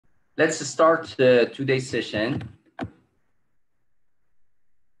Let's start today's session.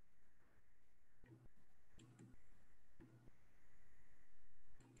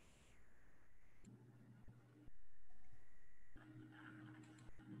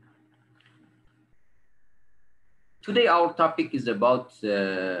 Today our topic is about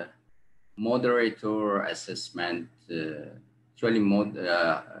moderator assessment,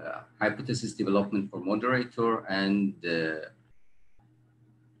 hypothesis development for moderator and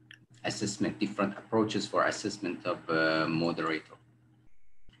assessment, different approaches for assessment of moderator.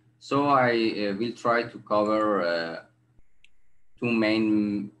 So I will try to cover two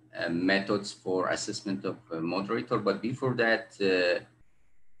main methods for assessment of moderator, but before that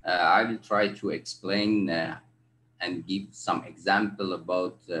I will try to explain and give some example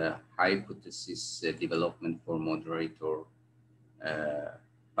about hypothesis development for moderator,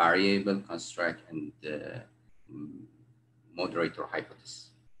 variable construct, and moderator hypothesis.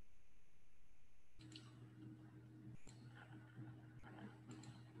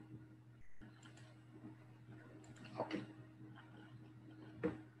 Okay.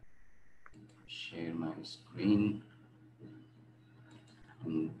 Share my screen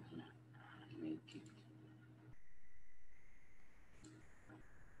and make it.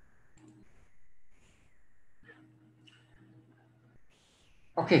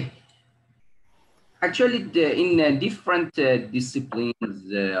 Okay. Actually, in different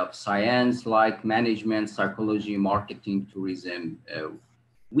disciplines of science like management, psychology, marketing, tourism,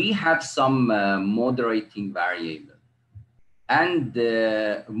 we have some moderating variable. And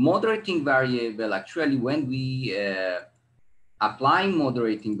moderating variable, actually, when we apply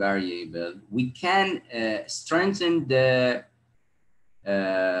moderating variable, we can strengthen the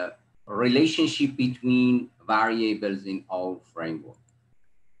relationship between variables in our framework.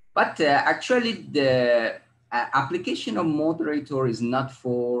 But actually, the application of moderator is not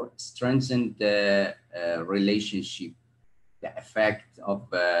for strengthen the relationship, the effect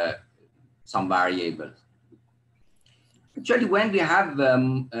of some variables. Actually, when we have a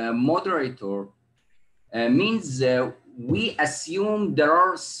moderator, means we assume there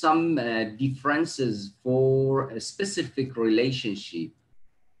are some differences for a specific relationship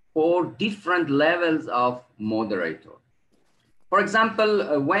for different levels of moderator. For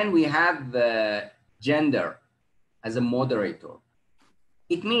example, when we have gender as a moderator,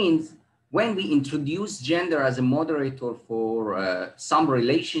 it means when we introduce gender as a moderator for some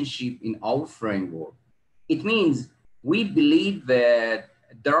relationship in our framework, it means we believe that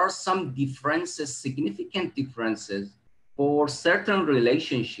there are some differences, significant differences for certain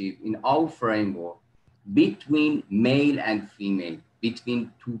relationship in our framework between male and female,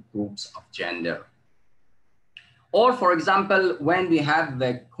 between two groups of gender. Or for example, when we have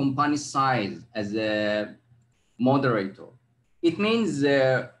the company size as a moderator, it means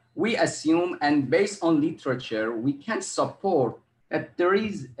we assume, and based on literature, we can support that there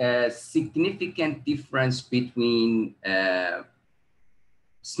is a significant difference between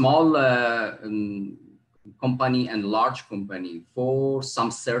small company and large company for some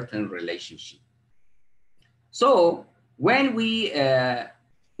certain relationship. So when we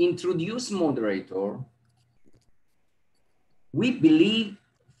introduce moderator, we believe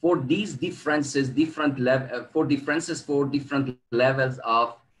for these differences, different levels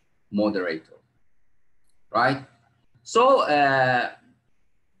of moderator, right? So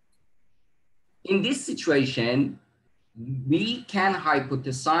in this situation, we can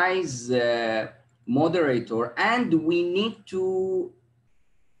hypothesize moderator, and we need to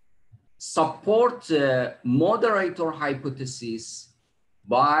support moderator hypothesis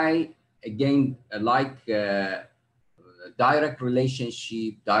by, again, like direct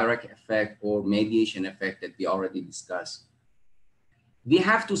relationship, direct effect, or mediation effect that we already discussed. We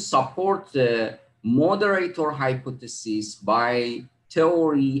have to support the moderator hypothesis by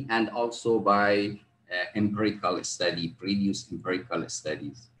theory and also by empirical study, previous empirical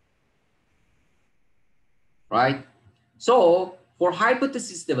studies, right? So for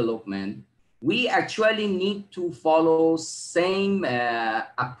hypothesis development, we actually need to follow same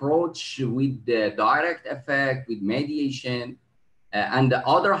approach with the direct effect, with mediation, and the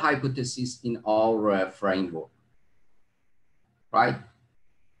other hypotheses in our framework, right?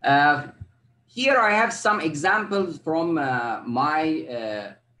 Here I have some examples from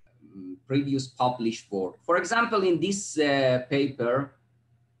my previous published work. For example, in this paper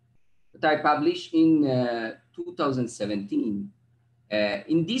that I published in 2017,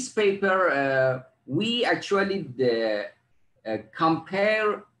 in this paper, we actually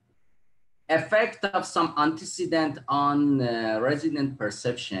compare effect of some antecedent on resident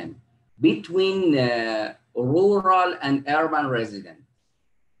perception between rural and urban residents.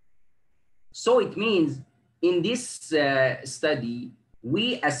 So it means in this study,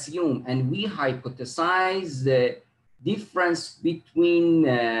 we assume and we hypothesize the difference between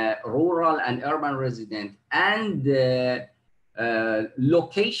rural and urban resident, and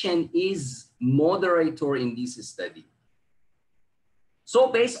location is moderator in this study. So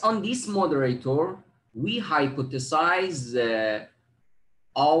based on this moderator, we hypothesize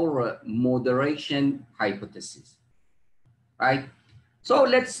our moderation hypothesis, right? So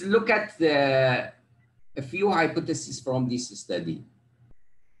let's look at a few hypotheses from this study.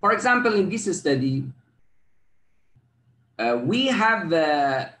 For example, in this study, we have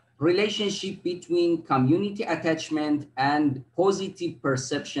a relationship between community attachment and positive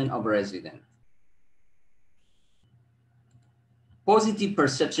perception of resident. Positive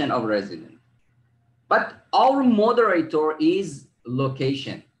perception of resident. But our moderator is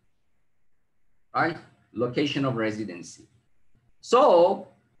location, right? Location of residency. So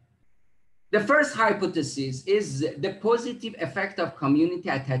the first hypothesis is the positive effect of community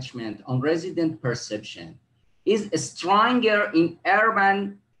attachment on resident perception is stronger in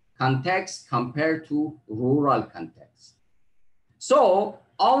urban context compared to rural context. So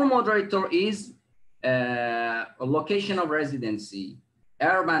our moderator is a location of residency,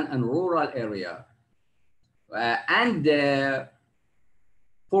 urban and rural area.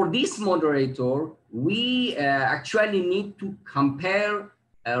 For this moderator, we actually need to compare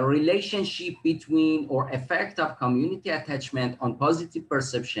a relationship between or effect of community attachment on positive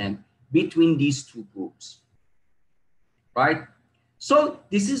perception between these two groups, right? So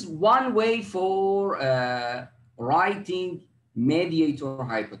this is one way for writing moderator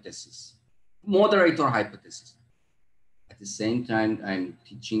hypothesis. At the same time, I'm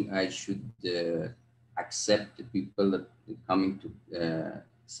teaching, I should accept the people that are coming to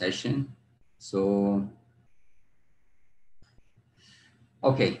session. So,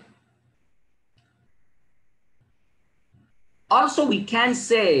 okay. Also, we can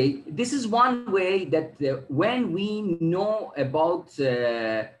say, this is one way that when we know about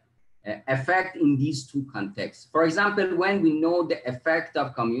effect in these two contexts. For example, when we know the effect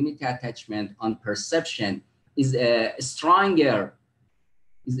of community attachment on perception is stronger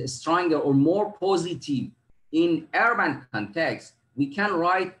or more positive in urban context, we can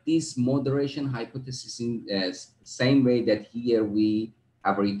write this moderation hypothesis in the same way that here we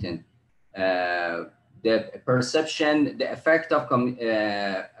have written. The perception, the effect of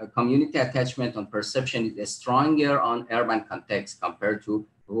community attachment on perception is stronger on urban context compared to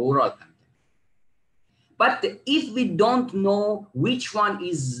rural context. But if we don't know which one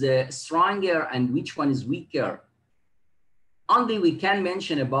is stronger and which one is weaker, only we can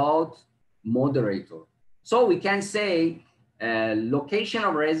mention about moderator. So we can say location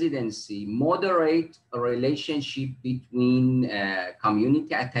of residency moderate a relationship between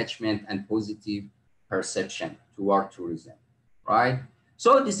community attachment and positive perception toward tourism, right?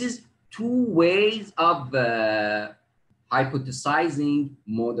 So this is two ways of hypothesizing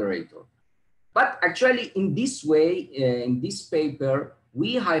moderator. But actually in this way, in this paper,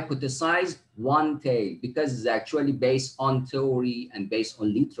 we hypothesize one tail because it's actually based on theory and based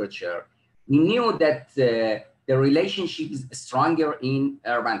on literature. We knew that the relationship is stronger in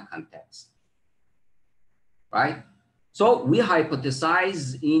urban context, right? So we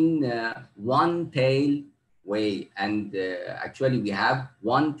hypothesize in one tail way, and actually we have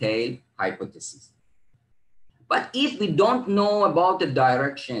one tail hypothesis. But if we don't know about the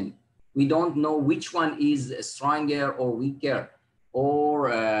direction, we don't know which one is stronger or weaker, or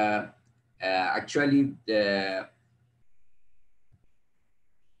actually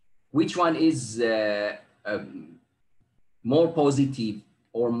which one is more positive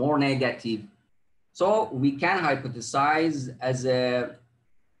or more negative. So we can hypothesize as a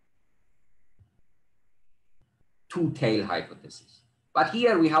two-tail hypothesis. But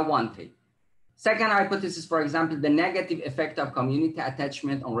here we have one tail. Second hypothesis, for example, the negative effect of community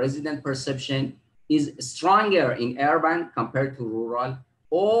attachment on resident perception is stronger in urban compared to rural.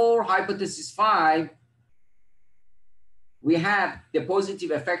 Or hypothesis 5, we have the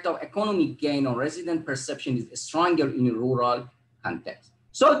positive effect of economic gain on resident perception is stronger in a rural context.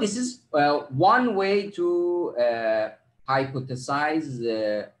 So this is one way to hypothesize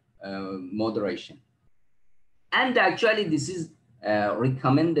moderation. And actually this is a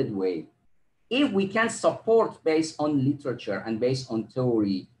recommended way. If we can support based on literature and based on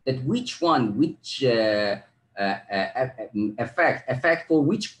theory that which effect for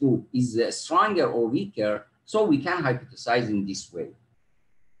which group is stronger or weaker, so we can hypothesize in this way.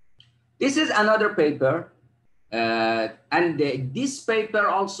 This is another paper, and this paper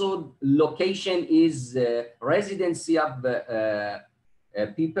also location is residency of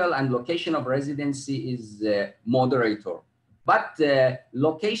people and location of residency is moderator. But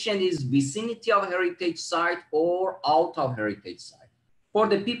location is vicinity of heritage site or out of heritage site. For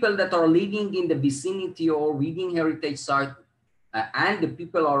the people that are living in the vicinity or within heritage site, and the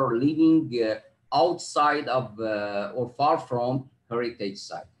people are living outside of or far from heritage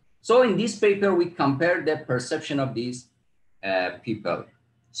site. So in this paper, we compare the perception of these people.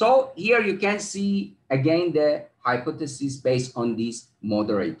 So here you can see again the hypothesis based on this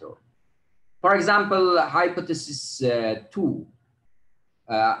moderator. For example, hypothesis 2.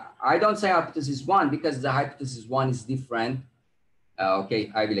 I don't say hypothesis 1 because the hypothesis 1 is different.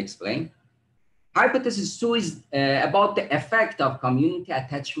 Okay, I will explain. Hypothesis 2 is about the effect of community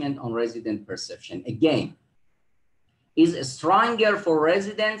attachment on resident perception. Again, is stronger for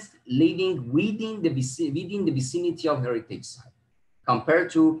residents living within the vicinity of heritage site compared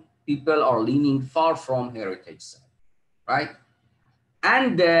to people are living far from heritage site, right?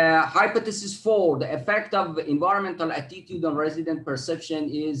 And hypothesis 4, the effect of environmental attitude on resident perception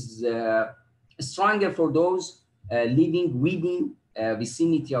is stronger for those living within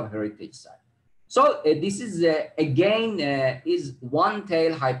vicinity of heritage site. So this is again is one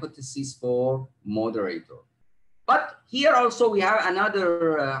tail hypothesis for moderator. But here also we have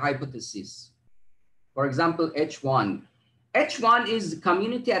another hypothesis. For example, H1. H1 is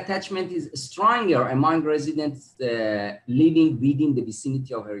community attachment is stronger among residents living within the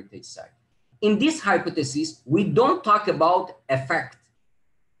vicinity of heritage site. In this hypothesis, we don't talk about effect.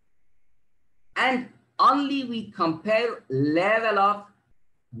 And only we compare level of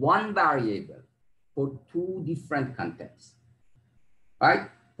one variable for two different contexts, right?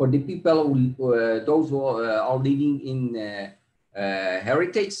 For the people who, those who are living in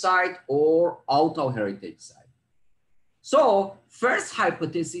heritage site or out of heritage site. So first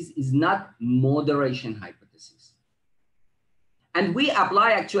hypothesis is not moderation hypothesis. And we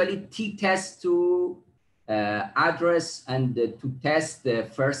apply actually t-test to address and to test the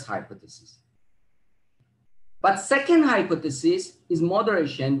first hypothesis. But second hypothesis is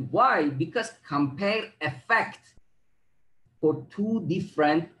moderation. Why? Because compare effect for two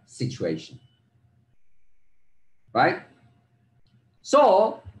different situations, right?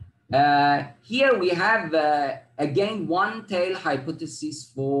 So here we have, again, one tail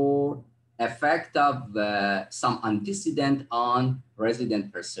hypothesis for effect of some antecedent on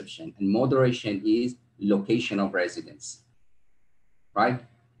resident perception, and moderation is location of residence, right?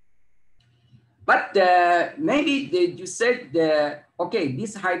 But maybe you said, okay,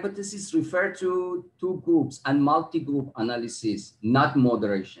 this hypothesis refer to two groups and multi-group analysis, not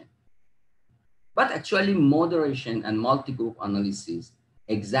moderation. But actually moderation and multi-group analysis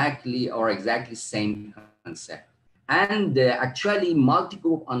exactly same concept. And actually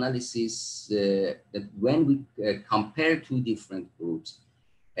multi-group analysis, that when we compare two different groups,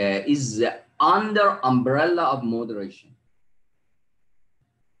 is under umbrella of moderation.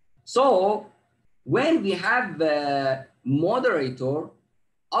 So when we have moderator,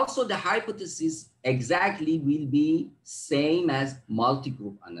 also the hypothesis exactly will be same as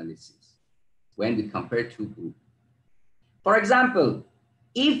multi-group analysis when we compare two groups. For example,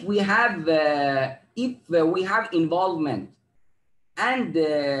 if we have involvement and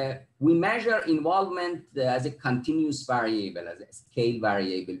we measure involvement as a continuous variable, as a scale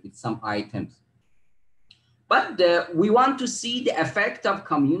variable with some items, but we want to see the effect of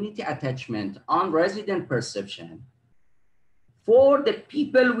community attachment on resident perception for the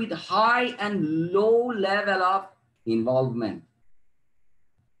people with high and low level of involvement,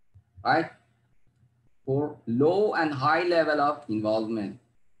 right? For low and high level of involvement.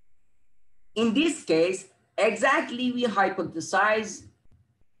 In this case, exactly we hypothesize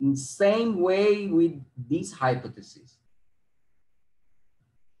in the same way with this hypothesis.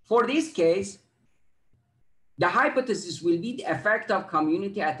 For this case, the hypothesis will be the effect of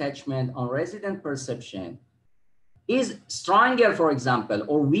community attachment on resident perception is stronger, for example,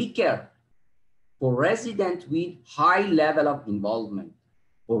 or weaker for resident with high level of involvement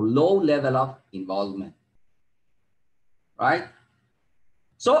or low level of involvement, right?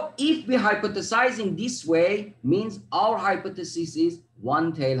 So if we hypothesize in this way, means our hypothesis is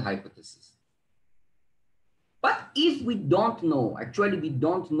one tail hypothesis. But if we don't know, actually we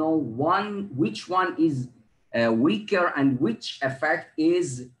don't know which one is weaker and which effect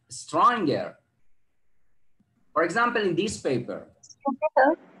is stronger. For example, in this paper. Okay,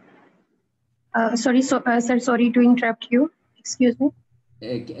 sir. Sir, sorry to interrupt you. Excuse me.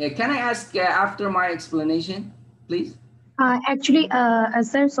 Can I ask after my explanation, please? Actually,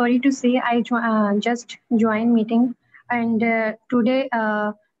 sir, sorry to say, I just joined meeting, and today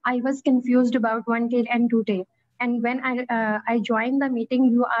I was confused about one tail and two tail. And when I joined the meeting,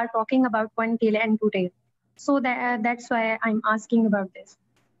 you are talking about one tail and two tail. So that's why I'm asking about this.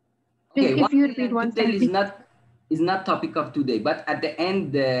 Okay, If one you tail repeat and two once, tail and please. is not topic of today, but at the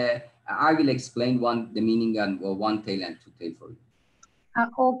end I will explain the meaning of one tail and two tail for you.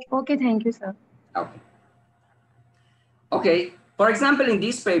 Okay, thank you, sir. Okay. Okay, for example, in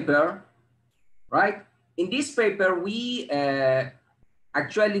this paper, right? In this paper, we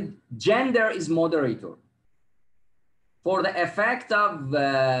actually gender is moderator for the effect of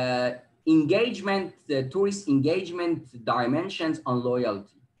engagement, the tourist engagement dimensions on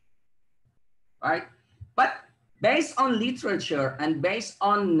loyalty, right? But based on literature and based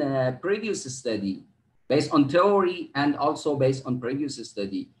on previous study, based on theory and also based on previous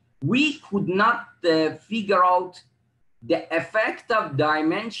study, we could not figure out the effect of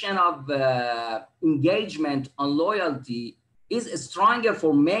dimension of engagement on loyalty is stronger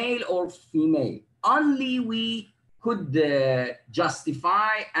for male or female. Only we could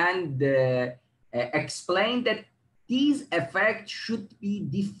justify and explain that these effects should be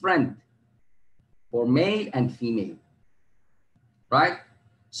different for male and female, right?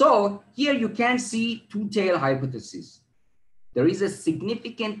 So here you can see two-tail hypothesis. There is a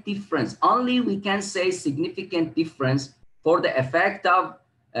significant difference. Only we can say significant difference for the effect of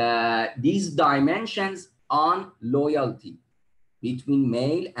these dimensions on loyalty between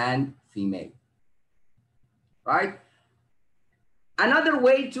male and female, right? Another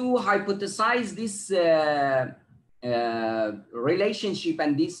way to hypothesize this relationship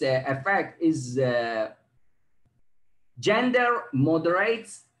and this effect is gender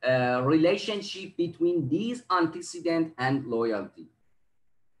moderates relationship between these antecedent and loyalty,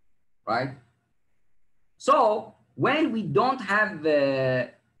 right? So when we don't have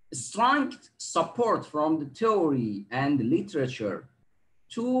strong support from the theory and the literature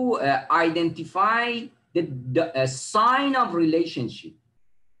to identify the sign of relationship,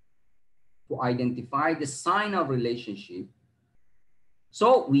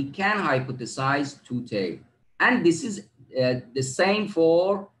 so we can hypothesize two-tail. And this is the same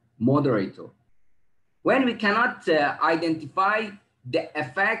for moderator. When we cannot identify the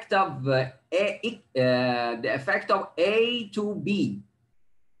effect of A to B,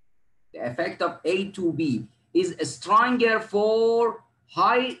 the effect of A to B is stronger for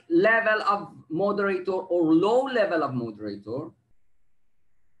high level of moderator or low level of moderator.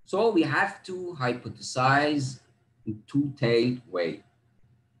 So we have to hypothesize in two-tailed way,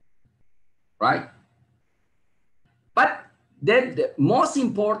 right? But the most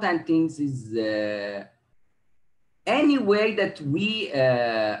important things is any way that we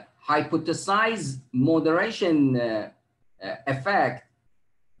hypothesize moderation effect,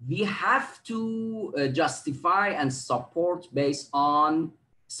 we have to justify and support based on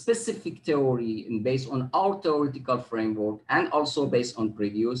specific theory and based on our theoretical framework and also based on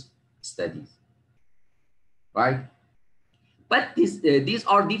previous studies, right? But these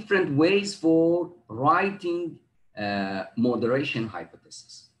are different ways for writing moderation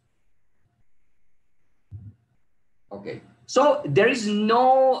hypothesis. Okay, so there is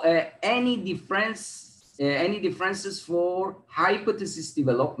no any differences for hypothesis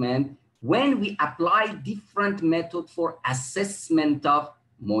development when we apply different method for assessment of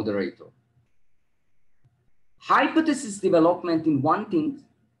moderator. Hypothesis development in one thing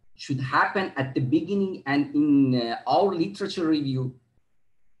should happen at the beginning and in our literature review,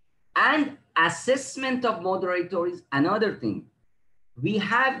 and assessment of moderator is another thing. We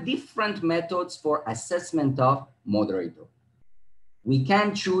have different methods for assessment of moderator. We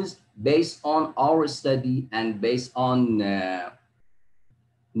can choose based on our study and based on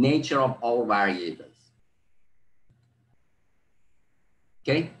nature of our variables.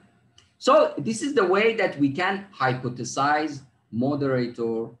 Okay, so this is the way that we can hypothesize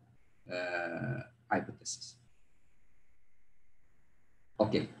moderator hypothesis.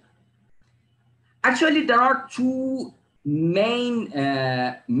 Okay, actually there are two main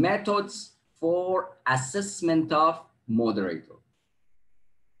methods for assessment of moderator.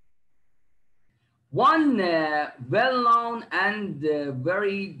 One well-known and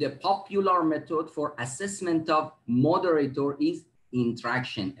very popular method for assessment of moderator is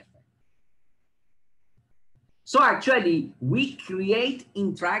interaction effect. So actually we create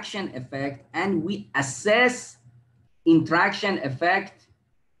interaction effect and we assess interaction effect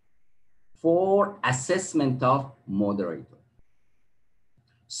for assessment of moderator.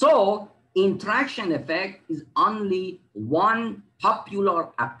 So interaction effect is only one popular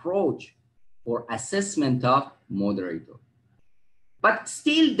approach for assessment of moderator. But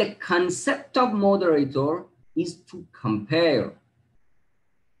still the concept of moderator is to compare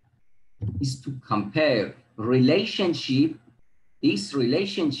relationship,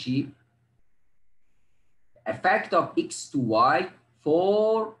 effect of X to Y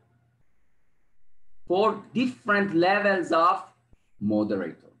for different levels of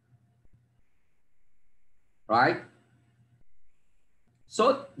moderator, right?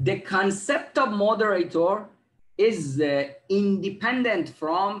 So the concept of moderator is independent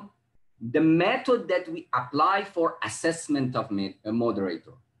from the method that we apply for assessment of a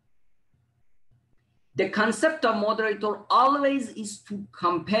moderator. The concept of moderator always is to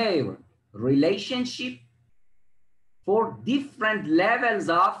compare relationship for different levels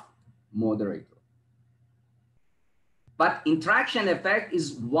of moderator. But interaction effect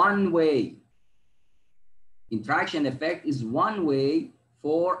is one way. Interaction effect is one way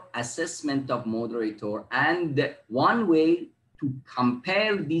for assessment of moderator and one way to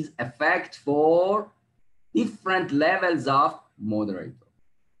compare these effects for different levels of moderator,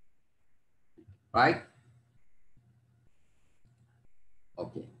 right?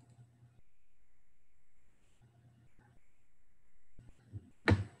 Okay.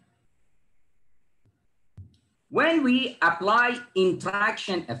 When we apply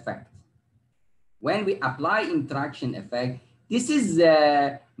interaction effect, this is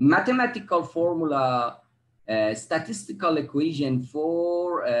a mathematical formula, statistical equation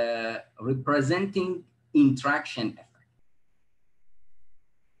for representing interaction effect.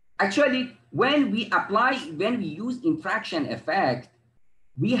 Actually, when we use interaction effect,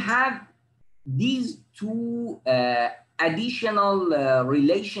 we have these two additional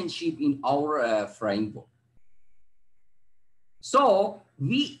relationship in our framework. So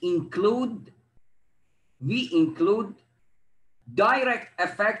we include direct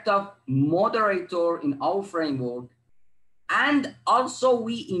effect of moderator in our framework, and also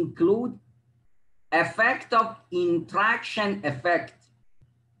we include effect of interaction effect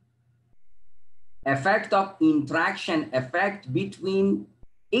between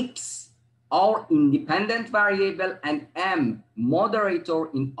X, our independent variable, and M,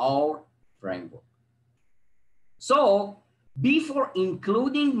 moderator in our framework. So before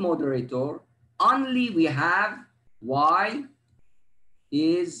including moderator, only we have Y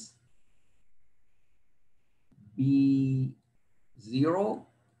is B0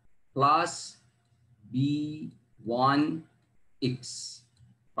 plus B1X,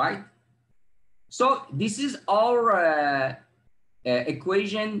 right? So this is our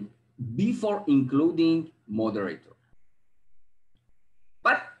equation before including moderator.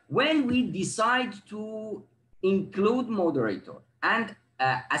 But when we decide to include moderator and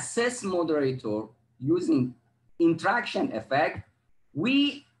assess moderator using interaction effect,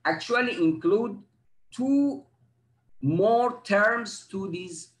 we actually include two more terms to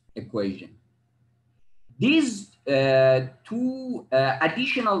this equation. These two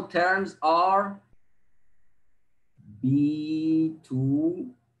additional terms are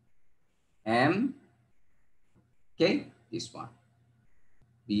B2M, okay, this one,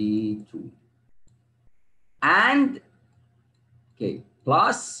 B2, and okay,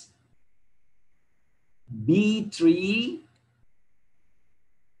 plus B3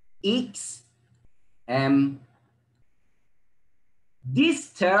 XM.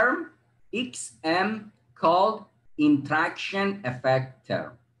 This term XM called interaction effect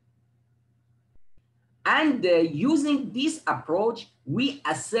term. And using this approach, we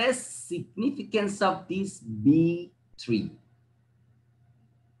assess significance of this B3.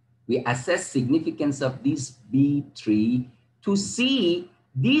 We assess significance of this B3 to see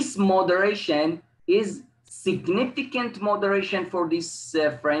this moderation is significant moderation for this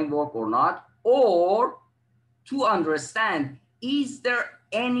framework or not, or to understand, is there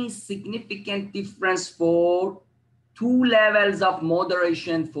any significant difference for two levels of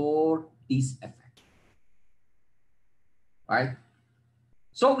moderation for this effect, right?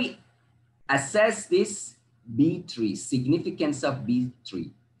 So we assess this B3, significance of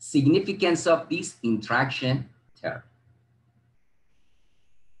B3, significance of this interaction term.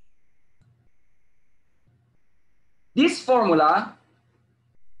 This formula,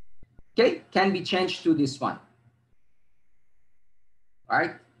 okay, can be changed to this one,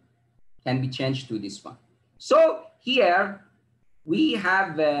 right? Can be changed to this one. So here we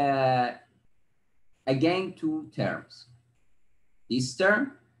have again two terms, this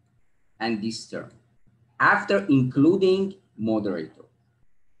term and this term, after including moderator.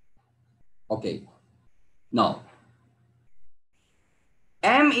 Okay, now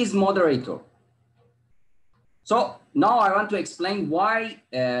M is moderator. So now I want to explain why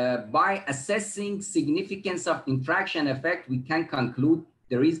by assessing significance of interaction effect, we can conclude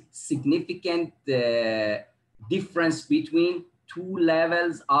there is significant difference between two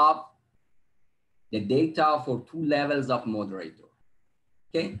levels of the data for two levels of moderator.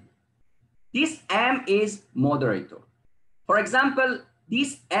 Okay, this M is moderator. For example,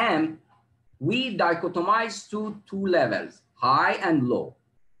 this M, we dichotomize to two levels, high and low.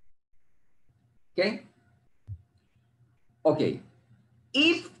 Okay. Okay.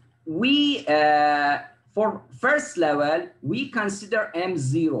 If we, for first level, we consider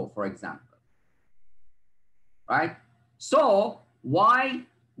M0, for example, right? So Y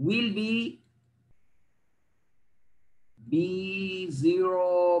will be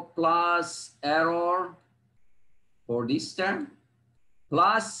B0 plus error for this term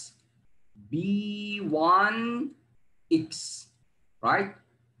plus B1X, right?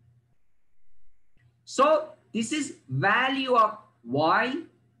 So this is value of Y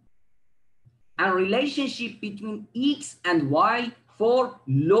and relationship between X and Y for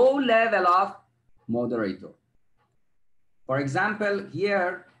low level of moderator. For example,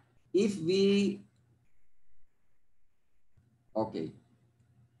 here, if we, okay,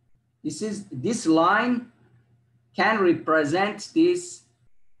 this line can represent this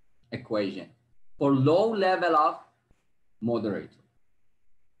equation for low level of moderator.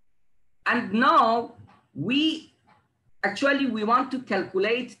 And now we want to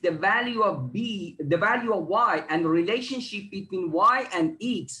calculate the value of B, the value of Y and relationship between Y and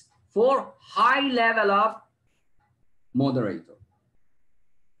X for high level of moderator.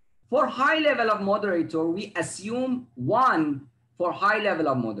 For high level of moderator, we assume 1 for high level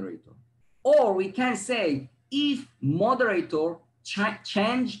of moderator. Or we can say if moderator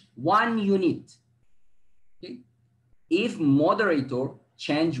change 1 unit. Okay? If moderator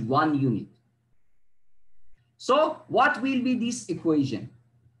change 1 unit. So what will be this equation?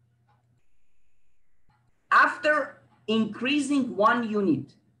 After increasing 1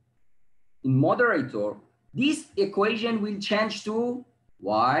 unit in moderator, this equation will change to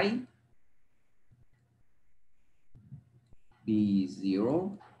Y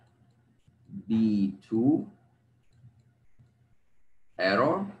B0 B2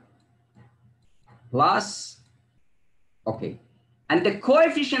 error plus, okay, and the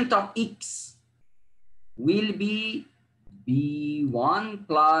coefficient of X will be B1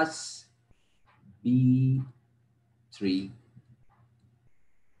 plus B3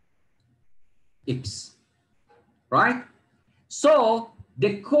 X, right? So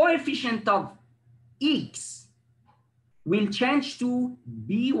the coefficient of X will change to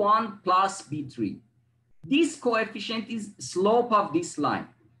B1 plus B3. This coefficient is slope of this line.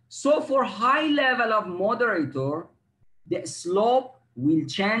 So for high level of moderator, the slope will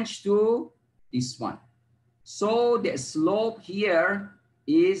change to this one. So the slope here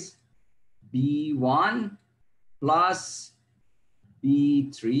is B1 plus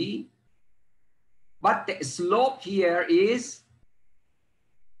B3, but the slope here is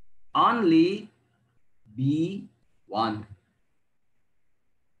only B1,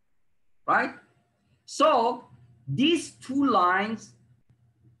 right? So these two lines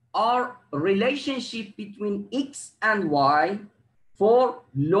are a relationship between X and Y for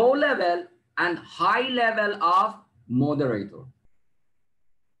low level and high level of moderator.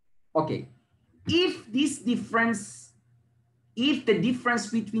 Okay, if the difference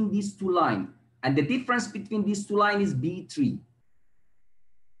between these two lines, and the difference between these two lines is B3,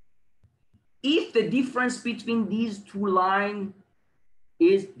 if the difference between these two lines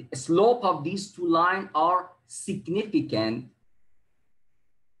is the slope of these two lines are significant,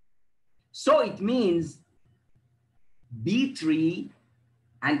 so it means B3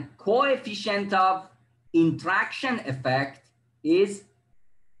 and coefficient of interaction effect is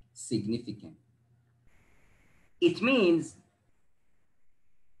significant. It means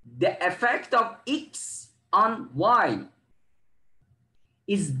the effect of X on Y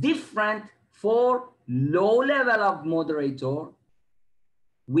is different for low level of moderator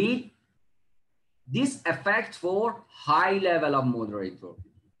with this effect for high level of moderator,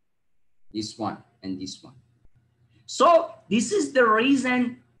 this one and this one. So this is the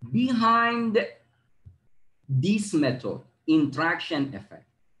reason behind this method, interaction effect.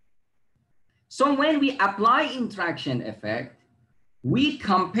 So when we apply interaction effect, we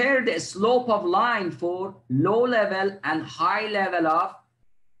compare the slope of line for low level and high level of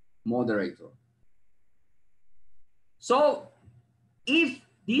moderator. So if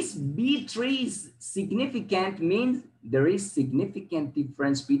this B3 is significant, means there is significant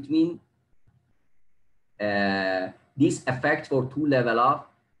difference between this effect for two level of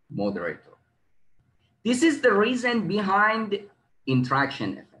moderator. This is the reason behind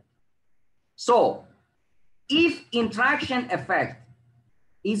interaction effect. So if interaction effect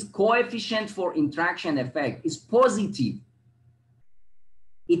is coefficient for interaction effect is positive,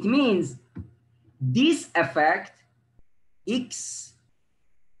 it means this effect X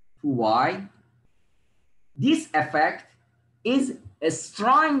to Y, this effect is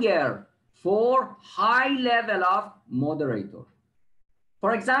stronger for high level of moderator.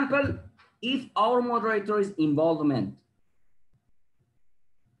 For example, if our moderator is involvement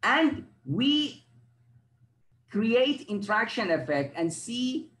and we create interaction effect and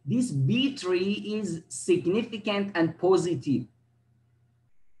see this B3 is significant and positive,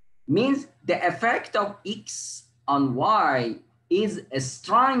 means the effect of X on Y is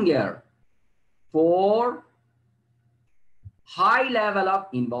stronger for high level of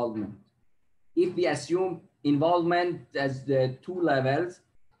involvement. If we assume involvement as the two levels,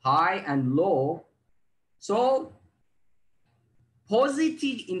 high and low, so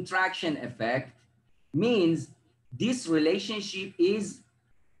positive interaction effect means this relationship is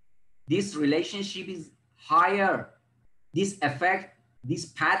higher. This effect, this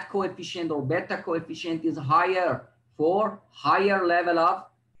path coefficient or beta coefficient is higher for higher level of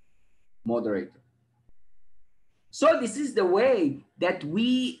moderator. So this is the way that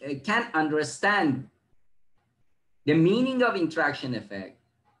we can understand the meaning of interaction effect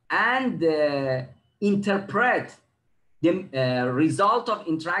and interpret the result of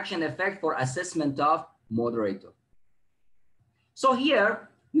interaction effect for assessment of moderator. So here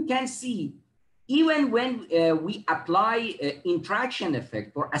you can see, even when we apply interaction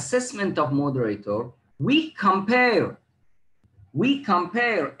effect for assessment of moderator, we compare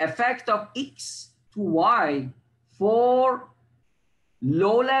effect of X to Y for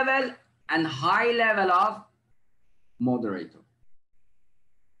low level and high level of moderator,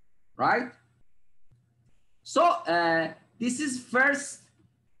 right? So this is first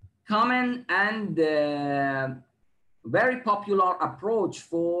common and very popular approach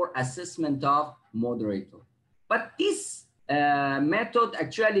for assessment of moderator. But this method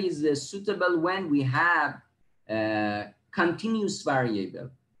actually is suitable when we have continuous variable,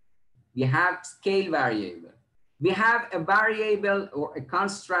 we have scale variable, we have a variable or a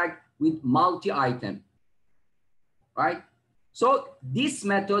construct with multi-item, right? So this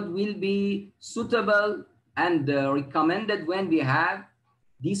method will be suitable and recommended when we have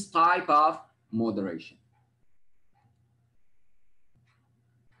this type of moderation.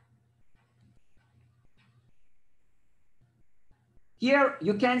 Here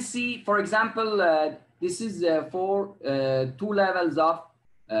you can see, for example, this is for two levels of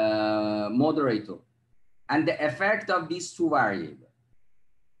moderator and the effect of these two variables.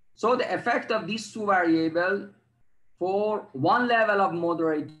 So the effect of these two variables for one level of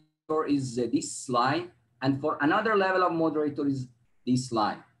moderator is this line, and for another level of moderator is this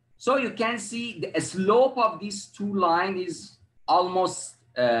line. So you can see the slope of these two lines is almost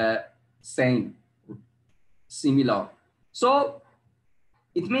similar. So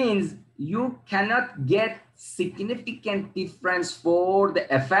it means you cannot get significant difference for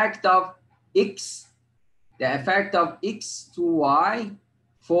the effect of X, the effect of X to Y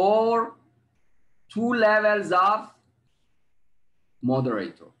for two levels of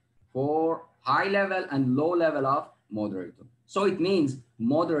moderator, for high level and low level of moderator. So it means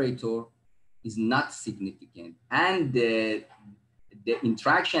moderator is not significant and the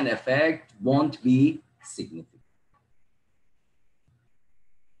interaction effect won't be significant.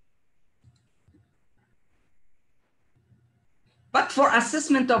 But for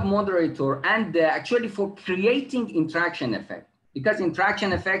assessment of moderator and actually for creating interaction effect, because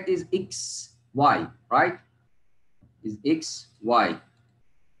interaction effect is X, Y, right? Is X, Y.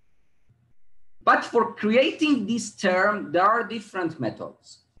 But for creating this term, there are different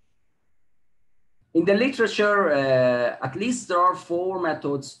methods. In the literature, at least there are 4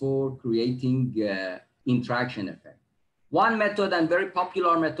 methods for creating interaction effect. One method and very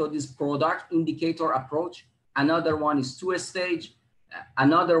popular method is product indicator approach. Another one is two-stage.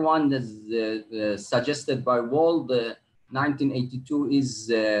 Another one that's suggested by Wald, 1982, is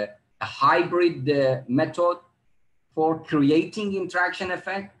a hybrid method for creating interaction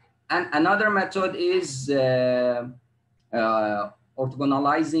effect. And another method is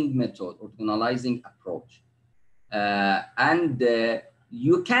orthogonalizing method, orthogonalizing approach.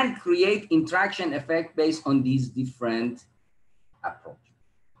 You can create interaction effect based on these different approaches.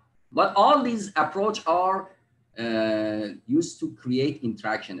 But all these approaches are used to create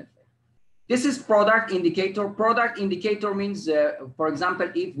interaction effect. This is product indicator. Product indicator means, for example,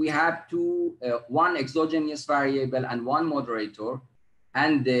 if we have one exogenous variable and one moderator,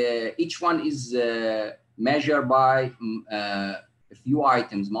 and each one is measured by a few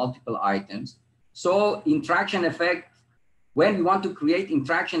items, multiple items. So interaction effect, when we want to create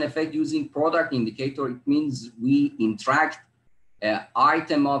interaction effect using product indicator, it means we interact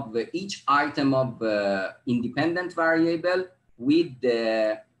item of each item of independent variable with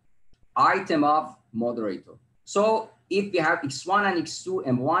the item of moderator. So if we have x1 and x2,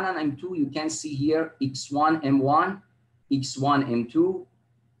 m1 and m2, you can see here x1 m1, x1 m2,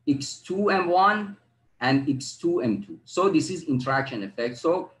 x2 m1, and x2 m2. So this is interaction effect.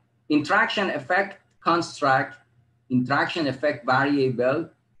 So interaction effect construct, interaction effect variable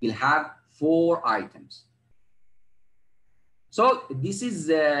will have 4 items. So this is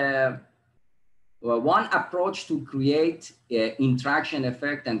one approach to create interaction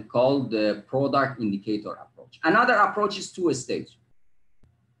effect and called the product indicator approach. Another approach is two-stage.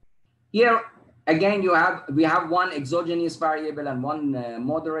 Here again, we have one exogenous variable and one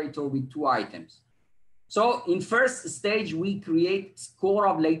moderator with 2 items. So in first stage, we create score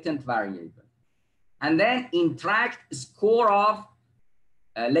of latent variable and then interact score of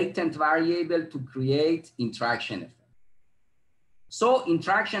latent variable to create interaction effect. So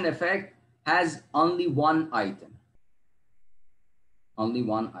interaction effect has only 1 item. Only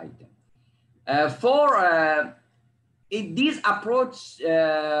 1 item. This approach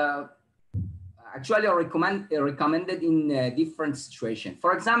actually are recommended in different situations.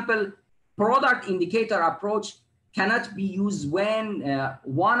 For example, product indicator approach cannot be used when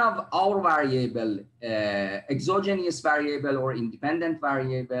one of our variable, exogenous variable or independent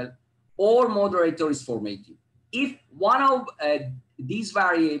variable, or moderator is formative. If one of these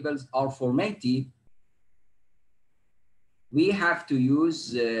variables are formative, we have to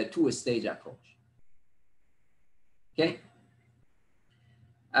use two-stage approach. Okay.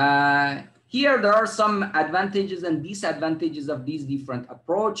 Here there are some advantages and disadvantages of these different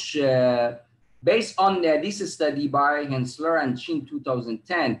approach. Based on this study by Hensler and Chin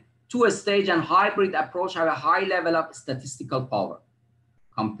 2010, two-stage and hybrid approach have a high level of statistical power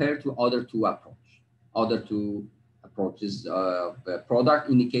compared to other two approaches, product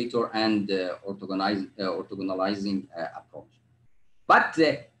indicator and orthogonalizing approach. But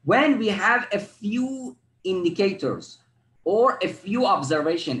when we have a few indicators or a few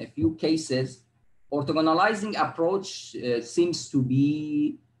observations, a few cases, orthogonalizing approach seems to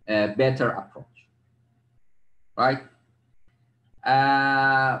be a better approach, right?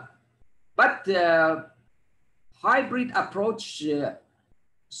 But hybrid approach,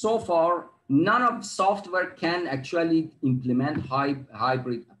 so far, none of software can actually implement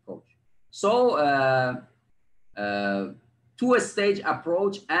hybrid approach. So two-stage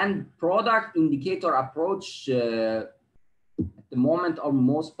approach and product indicator approach at the moment are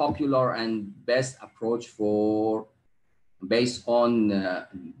most popular and best approach for based on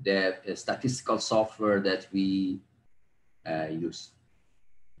the statistical software that we use.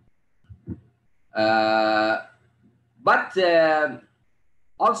 But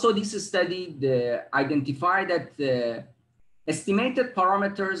also this study identified that estimated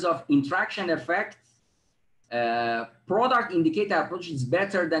parameters of interaction effect product indicator approach is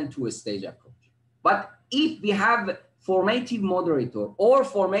better than two-stage approach. But if we have formative moderator or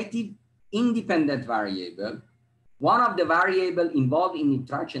formative independent variable, one of the variable involved in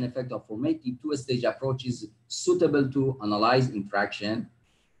interaction effect of formative, two-stage approach is suitable to analyze interaction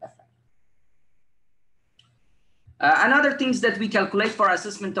effect. Another things that we calculate for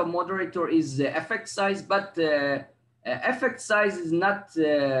assessment of moderator is effect size, but effect size is not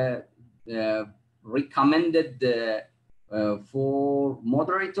recommended for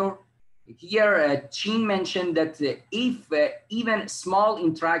moderator. Here, Chin mentioned that if even small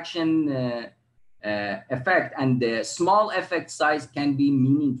interaction effect and the small effect size can be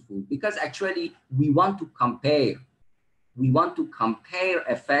meaningful, because actually we want to compare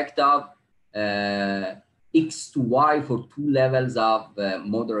effect of X to Y for 2 levels of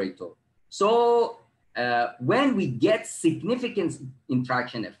moderator. So when we get significant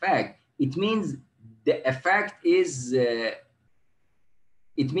interaction effect, it means the effect is,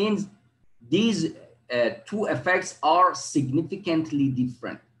 it means these 2 effects are significantly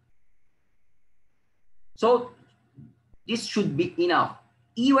different. So this should be enough,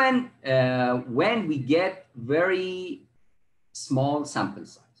 even when we get very small sample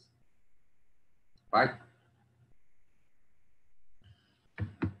size, right?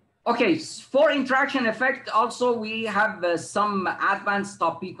 Okay, for interaction effect, also we have some advanced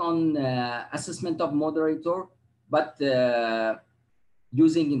topic on assessment of moderator, but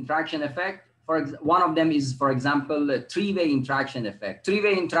using interaction effect. One of them is, for example, a 3-way interaction effect.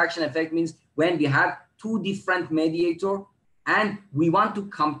 3-way interaction effect means when we have 2 different mediator and we want to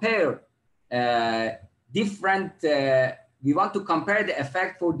compare we want to compare the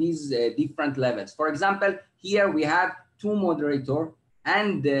effect for these different levels. For example, here we have 2 moderator,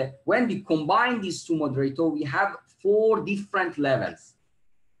 and when we combine these 2 moderator, we have 4 different levels,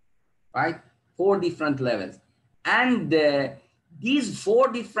 right? 4 different levels. And these 4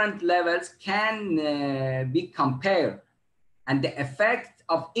 different levels can be compared, and the effect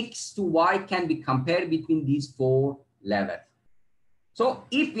of X to Y can be compared between these 4 levels. So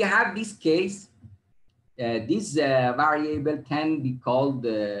if we have this case, this variable can be called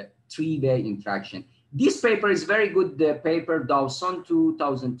three-way interaction. This paper is very good paper, Dawson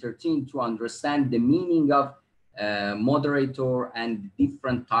 2013, to understand the meaning of moderator and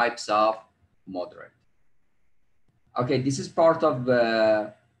different types of moderator. Okay, this is part of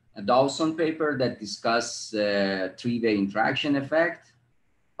a Dawson paper that discuss three-way interaction effect.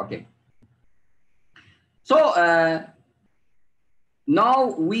 Okay. So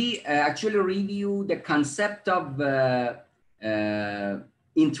now we actually review the concept of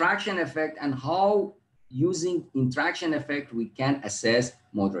interaction effect and how using interaction effect we can assess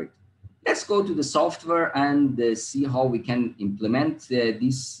moderator. Let's go to the software and see how we can implement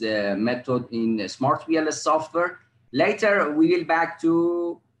this method in SmartPLS software. Later, we will back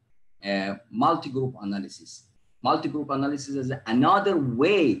to multi-group analysis. Multi-group analysis is another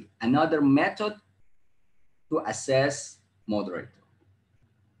way, another method to assess moderator.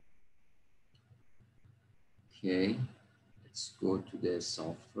 Okay, let's go to the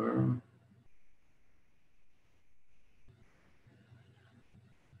software.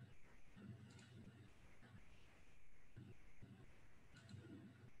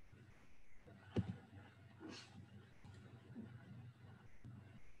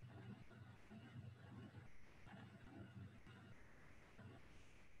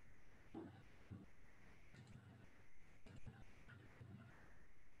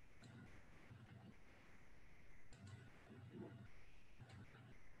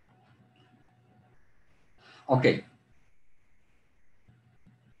 Okay.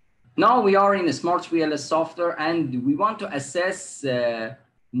 Now we are in the SmartPLS software and we want to assess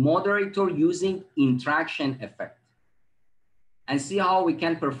moderator using interaction effect and see how we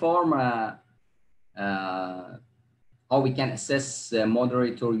can perform, how we can assess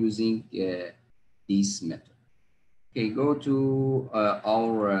moderator using this method. Okay, go to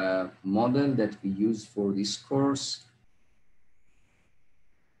our model that we use for this course.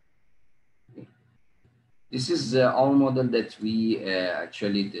 This is our model that we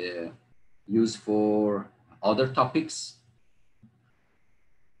actually use for other topics.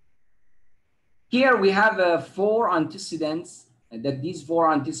 Here we have 4 antecedents, that these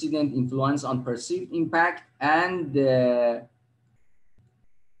 4 antecedents influence on perceived impact, and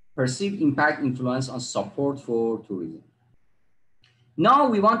perceived impact influence on support for tourism. Now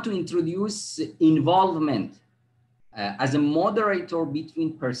we want to introduce involvement as a moderator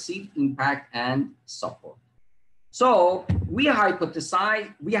between perceived impact and support. So we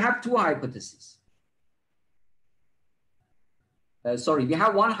hypothesize, we have 2 hypotheses. We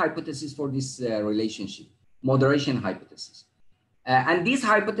have 1 hypothesis for this relationship, moderation hypothesis. And this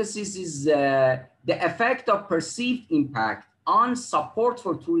hypothesis is the effect of perceived impact on support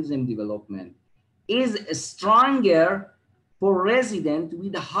for tourism development is stronger for residents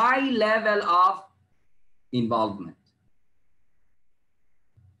with a high level of involvement.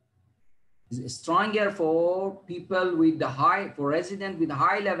 Is stronger for people with the for residents with a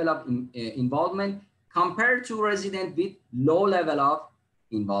high level of involvement compared to residents with low level of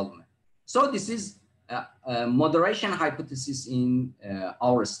involvement. So this is a moderation hypothesis in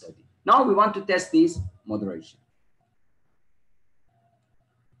our study. Now we want to test this moderation.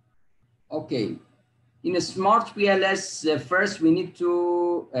 Okay, in a SmartPLS, first we need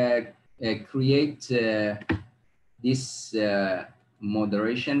to create this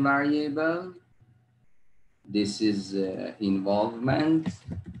moderation variable. This is involvement.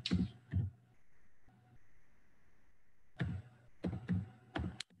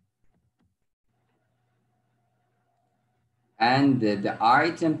 And the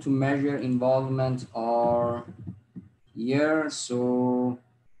item to measure involvement are here. So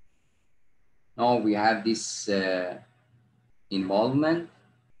now we have this involvement,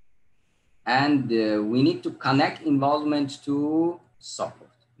 and we need to connect involvement to support,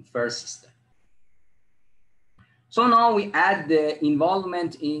 the first step. So now we add the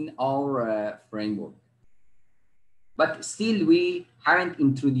involvement in our framework, but still we haven't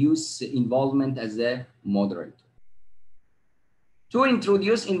introduced involvement as a moderator. To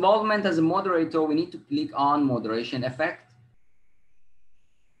introduce involvement as a moderator, we need to click on moderation effect.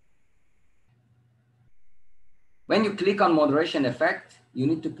 When you click on moderation effect, you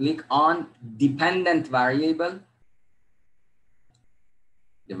need to click on dependent variable,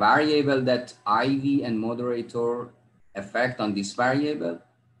 the variable that IV and moderator affect on this variable.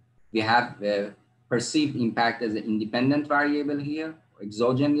 We have perceived impact as an independent variable here,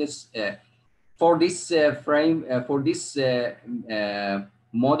 exogenous. For this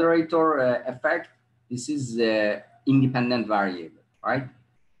moderator effect, this is independent variable, right?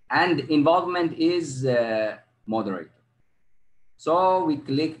 And involvement is moderator. So we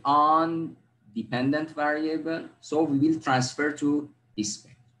click on dependent variable. So we will transfer to this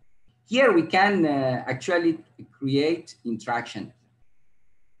page. Here we can actually create interaction.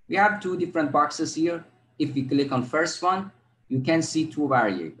 We have two different boxes here. If we click on first one, you can see two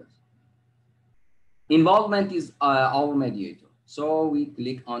variables. Involvement is our mediator. So we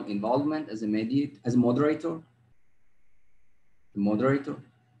click on involvement as a moderator.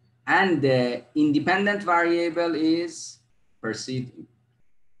 And the independent variable is perceived.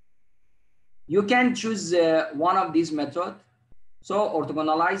 You can choose one of these methods. So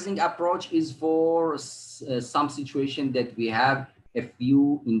orthogonalizing approach is for some situation that we have a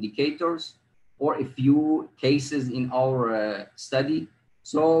few indicators or a few cases in our study.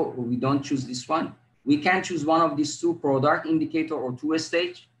 So we don't choose this one. We can choose one of these two, product indicator or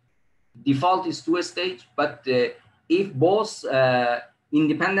two-stage. Default is two-stage, but if both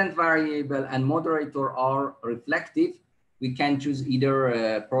independent variable and moderator are reflective, we can choose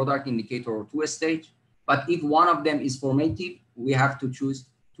either product indicator or two-stage. But if one of them is formative, we have to choose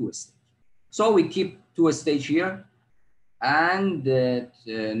two-stage. So we keep two-stage here, and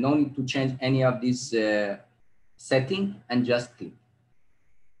no need to change any of these setting, and just click.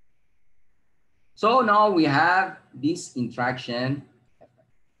 So now we have this interaction effect,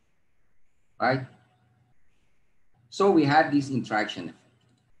 right? So we have this interaction effect.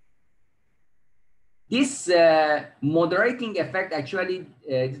 This moderating effect actually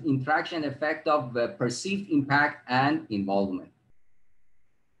is interaction effect of perceived impact and involvement.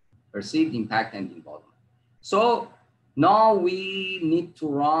 Perceived impact and involvement. So now we need to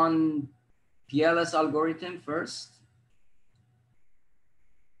run PLS algorithm first.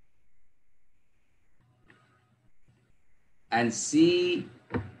 And see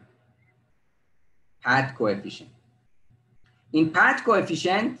path coefficient. In path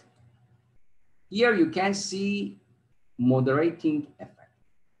coefficient, here you can see moderating effect.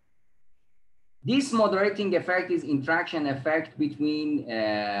 This moderating effect is interaction effect between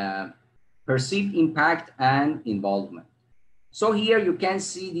perceived impact and involvement. So here you can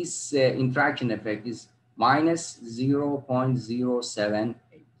see this interaction effect is minus 0.078.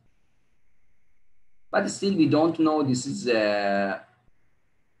 But still we don't know this is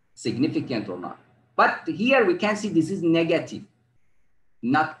significant or not. But here we can see this is negative,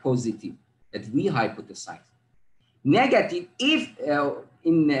 not positive, that we hypothesize. Negative if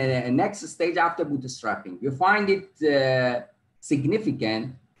in the next stage after bootstrapping, you find it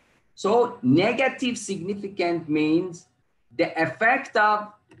significant. So negative significant means the effect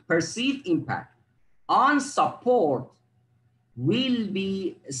of perceived impact on support will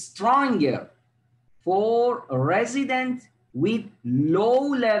be stronger for a resident with low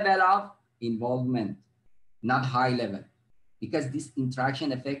level of involvement, not high level, because this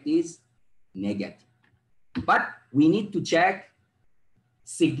interaction effect is negative. But we need to check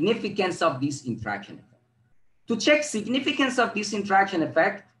significance of this interaction effect. To check significance of this interaction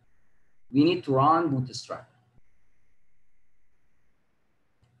effect, we need to run bootstrap.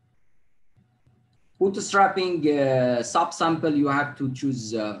 Bootstrapping subsample, you have to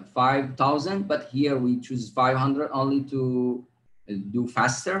choose 5,000, but here we choose 500 only to do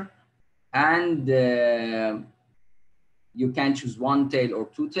faster. And you can choose one tail or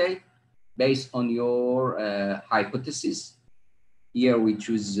two tail based on your hypothesis. Here we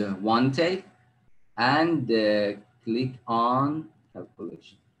choose one tail and click on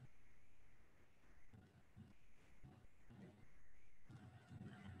calculation.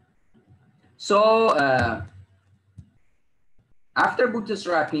 So after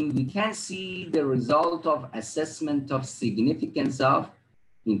bootstrapping, we can see the result of assessment of significance of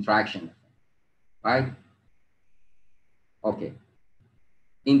interaction, right? Okay,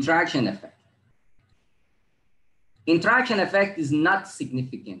 interaction effect. Interaction effect is not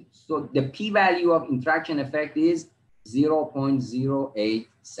significant. So the p-value of interaction effect is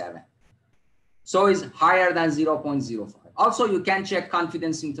 0.087. So it's higher than 0.05. Also, you can check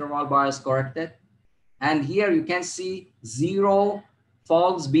confidence interval bias corrected. And here you can see 0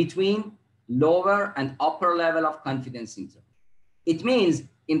 falls between lower and upper level of confidence interval. It means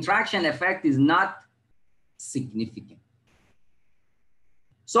interaction effect is not significant.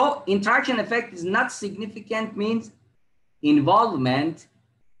 So interaction effect is not significant means involvement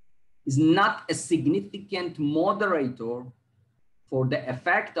is not a significant moderator for the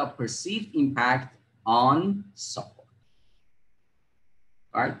effect of perceived impact on support.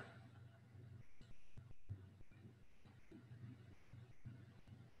 All right.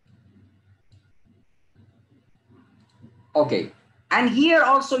 Okay, and here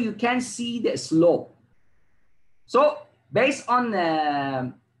also you can see the slope. So based on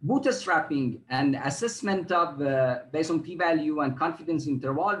bootstrapping and assessment of based on p-value and confidence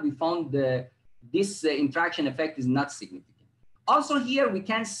interval, we found this interaction effect is not significant. Also here we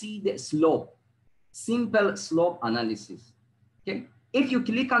can see the slope, simple slope analysis. Okay, if you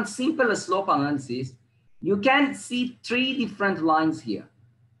click on simple slope analysis, you can see 3 different lines here.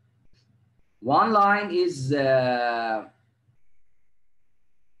 One line is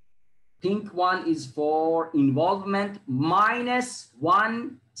pink one is for involvement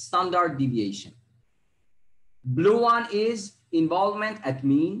 -1 standard deviation. Blue one is involvement at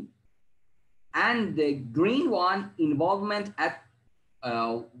mean, and the green one involvement at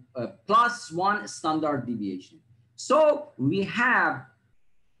 +1 standard deviation. So we have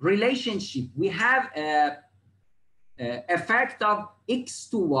relationship, we have a effect of X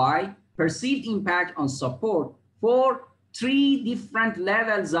to Y, perceived impact on support for 3 different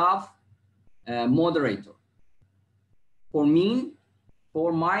levels of moderator. For mean,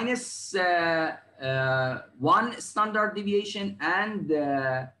 for -1 standard deviation and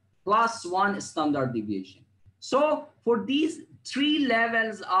 +1 standard deviation. So for these 3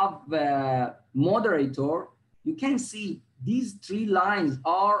 levels of moderator, you can see these 3 lines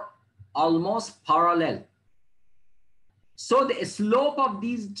are almost parallel. So the slope of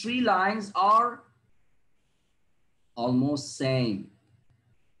these 3 lines are almost same,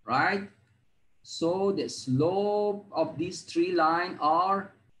 right? So the slope of these 3 lines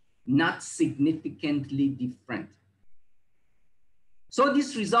are not significantly different. So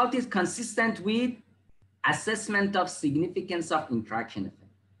this result is consistent with assessment of significance of interaction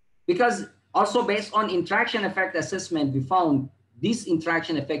effect. Because also based on interaction effect assessment, we found this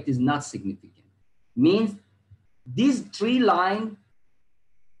interaction effect is not significant. Means these 3 lines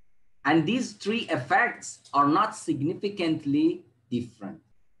and these 3 effects are not significantly different.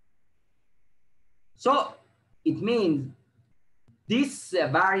 So it means this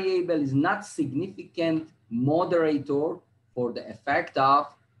variable is not significant moderator for the effect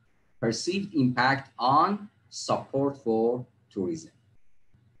of perceived impact on support for tourism.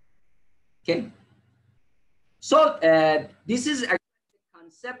 Okay. So this is a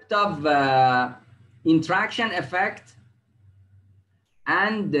concept of interaction effect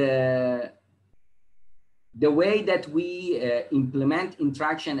and the way that we implement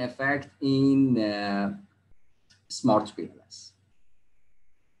interaction effect in SmartPLS.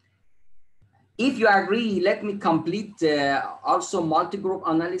 If you agree, let me complete also multi-group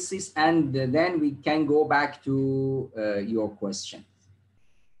analysis, and then we can go back to your question.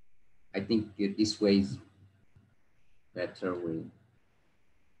 I think this way is better way.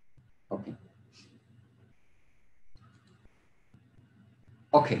 Okay.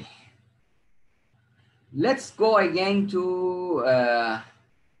 Okay. Let's go again to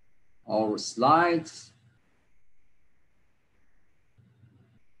our slides.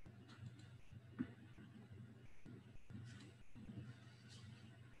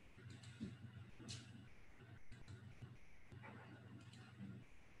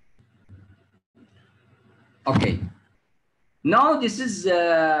 Okay. Now this is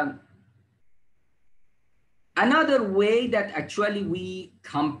another way that actually we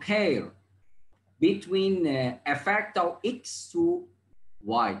compare between effect of X to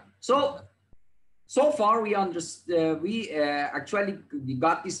Y. So far we understand, actually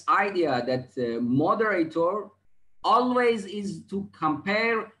got this idea that moderator always is to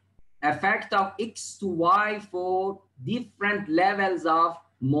compare effect of X to Y for different levels of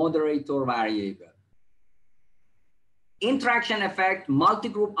moderator variable. Interaction effect,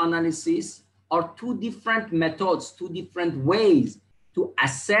 multi-group analysis are 2 different methods, 2 different ways to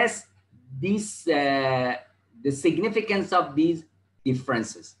assess this, the significance of these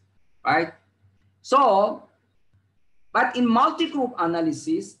differences, right? So, but in multi-group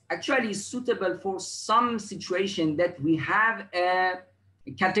analysis, actually is suitable for some situation that we have a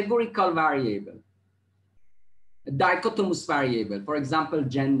categorical variable, a dichotomous variable, for example,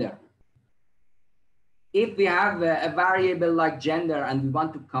 gender. If we have a variable like gender and we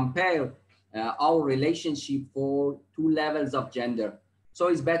want to compare our relationship for 2 levels of gender, so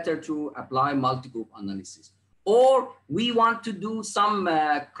it's better to apply multi-group analysis. Or we want to do some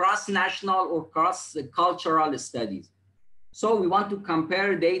cross-national or cross-cultural studies. So we want to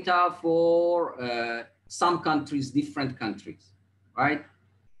compare data for some countries, different countries, right?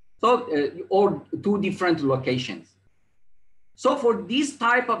 So, or 2 different locations. So for this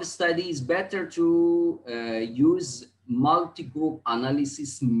type of study, it's better to use multi-group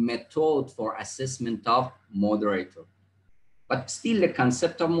analysis method for assessment of moderator. But still the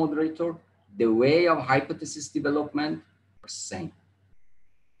concept of moderator, the way of hypothesis development, same,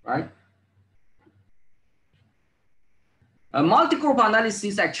 right? A multi-group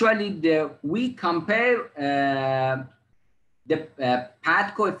analysis, actually, we compare the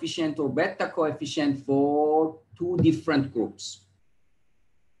path coefficient or beta coefficient for two different groups.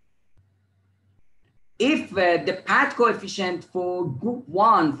 If the path coefficient for group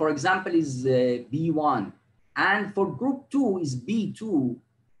 1, for example, is B1, and for group 2 is B2,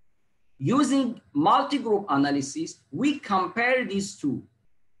 using multi-group analysis, we compare these two.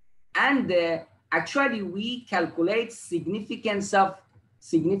 And actually, we calculate significance of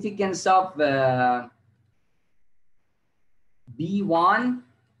B1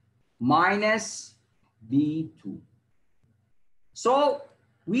 minus B2. So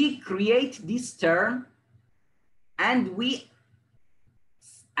we create this term and we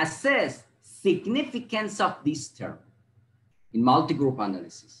assess significance of this term in multi-group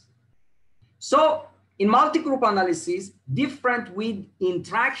analysis. So in multi-group analysis, different with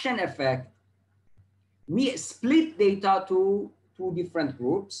interaction effect, we split data to two different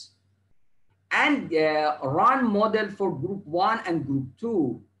groups and run model for group 1 and group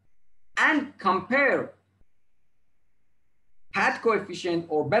 2 and compare path coefficient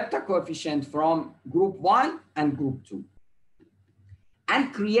or beta coefficient from group 1 and group 2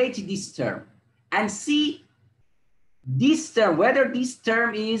 and create this term and see this term, whether this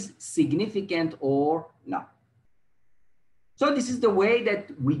term is significant or not. So this is the way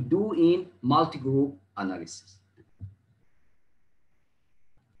that we do in multi-group analysis.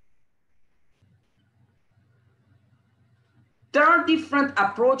 There are different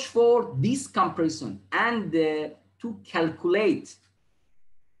approach for this comparison and to calculate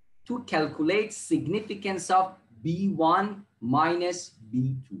significance of B1 minus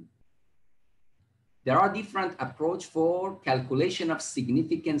B2. There are different approach for calculation of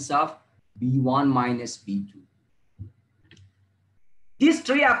significance of B1 minus B2. These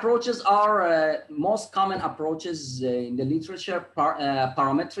three approaches are most common approaches in the literature.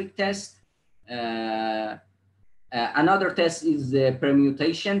 Parametric test. Another test is the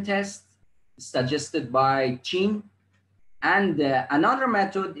permutation test suggested by Chin. And another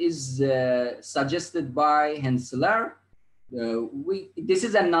method is suggested by Hensler. This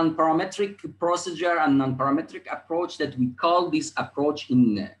is a non-parametric procedure and non-parametric approach that we call this approach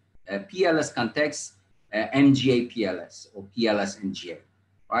in PLS context MGA PLS or PLS MGA,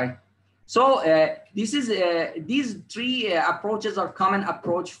 right? So these three approaches are common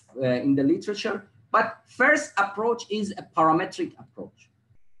approach in the literature, but first approach is a parametric approach.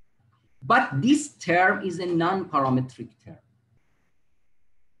 But this term is a non-parametric term.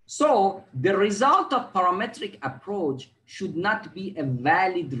 So the result of parametric approach should not be a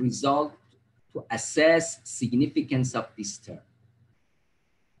valid result to assess significance of this term.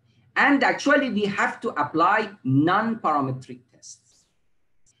 And actually we have to apply non-parametric tests.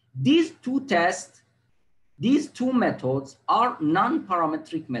 These two tests, these two methods are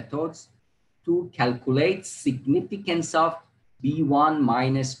non-parametric methods to calculate significance of B1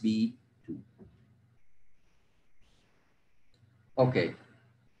 minus B2. Okay.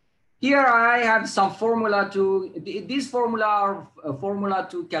 Here I have some formula to, this formula are a formula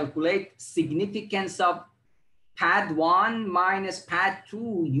to calculate significance of pad 1 minus pad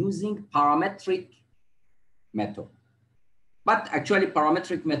 2 using parametric method. But actually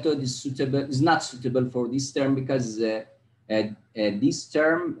parametric method is not suitable for this term because this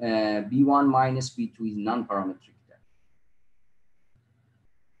term B1 minus B2 is non-parametric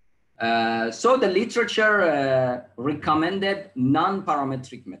term. So the literature recommended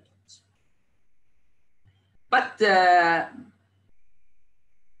non-parametric methods. But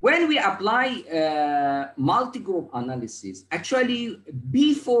when we apply multi-group analysis, actually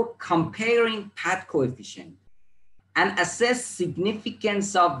before comparing path coefficient and assess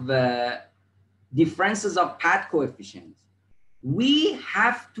significance of differences of path coefficients, we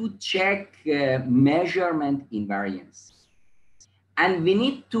have to check measurement invariance. And we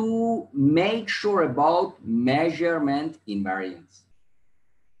need to make sure about measurement invariance.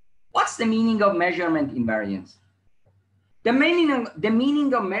 What's the meaning of measurement invariance? The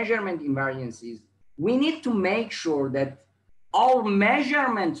meaning of measurement invariance is we need to make sure that our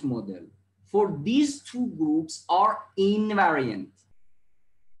measurement model for these two groups are invariant,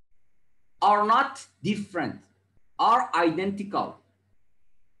 are not different, are identical.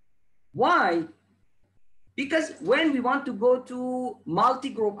 Why? Because when we want to go to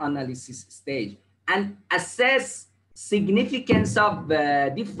multi-group analysis stage and assess significance of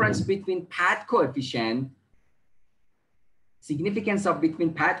difference between path coefficient,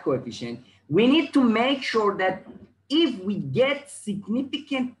 we need to make sure that if we get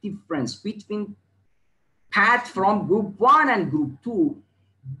significant difference between path from group 1 and group 2,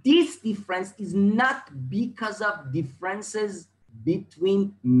 this difference is not because of differences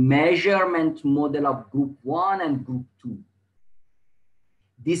between measurement model of group 1 and group 2.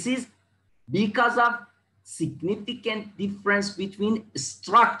 This is because of significant difference between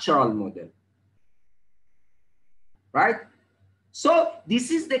structural model, right? So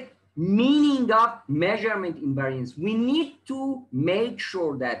this is the meaning of measurement invariance. We need to make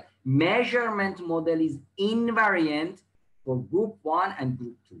sure that measurement model is invariant for group 1 and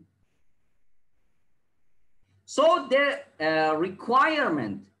group 2. So the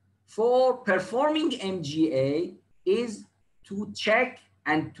requirement for performing MGA is to check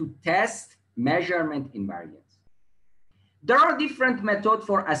and to test measurement invariance. There are different methods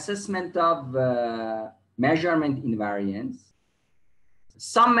for assessment of measurement invariance.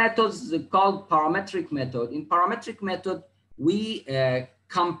 Some methods called parametric method. In parametric method, we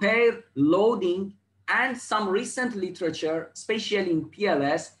compare loading, and some recent literature, especially in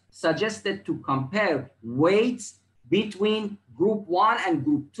PLS, suggested to compare weights between group 1 and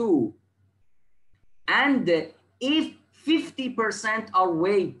group 2. And if 50% of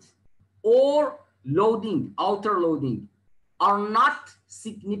weight or loading, outer loading, are not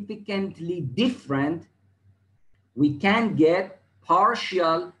significantly different, we can get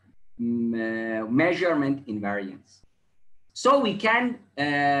partial measurement invariance. So we can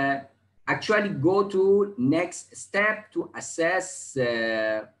actually go to next step to assess,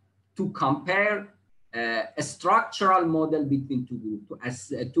 to compare a structural model between two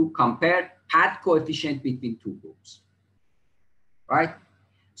groups, to compare path coefficient between two groups, right?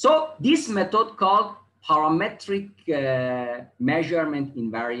 So this method called parametric measurement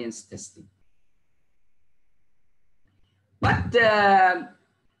invariance testing. But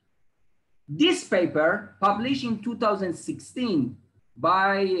this paper, published in 2016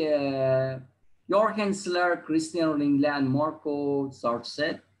 by Jochen Sler, Christian Ringle, and Marco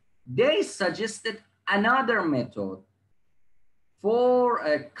Sarset, they suggested another method for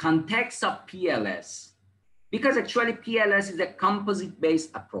a context of PLS, because actually PLS is a composite-based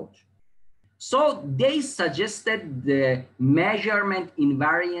approach. So they suggested the measurement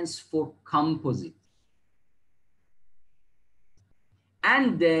invariance for composite.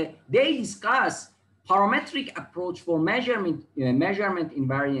 And they discuss parametric approach for measurement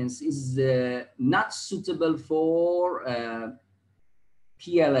invariance is not suitable for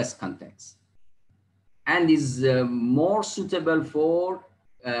PLS context, and is more suitable for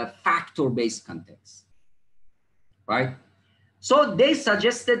factor-based context, right? So they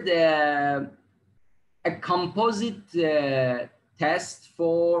suggested a composite test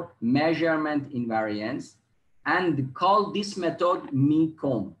for measurement invariance, and called this method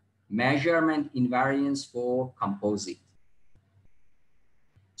MECOM, measurement invariance for composite.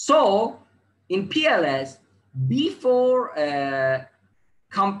 So in PLS, before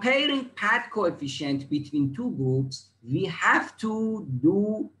comparing path coefficient between two groups, we have to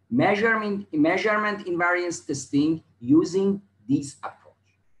do measurement invariance testing using this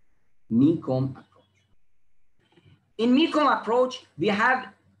approach, MECOM approach. In MECOM approach, we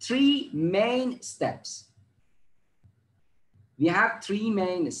have three main steps.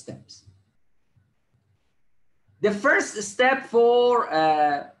 The first step for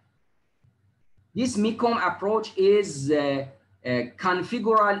this MECOM approach is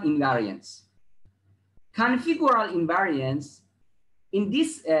configural invariance. Configural invariance, in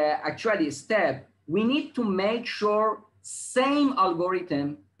this actually step, we need to make sure same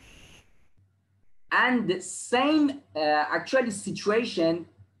algorithm and the same actually situation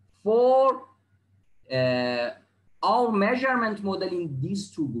for our measurement model in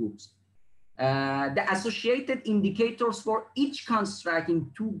these two groups. The associated indicators for each construct in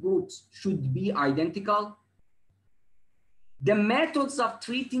two groups should be identical. The methods of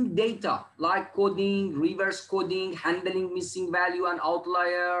treating data like coding, reverse coding, handling missing value and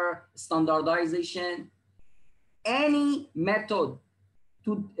outlier, standardization, any method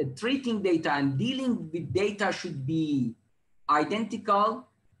to treating data and dealing with data should be identical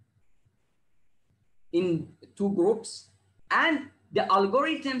in two groups, and the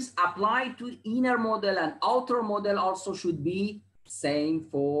algorithms applied to inner model and outer model also should be same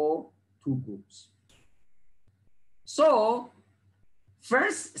for two groups. So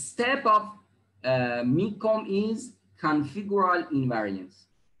first step of MECOM is configural invariance.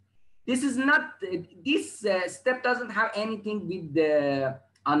 This is not, this step doesn't have anything with the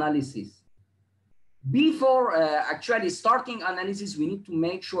analysis. Before actually starting analysis, we need to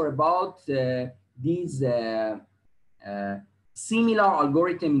make sure about these similar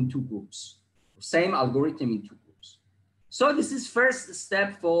algorithm in two groups, same algorithm in two groups. So this is first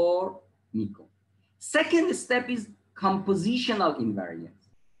step for MECOM. Second step is compositional invariance.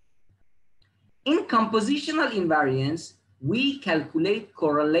 In compositional invariance, we calculate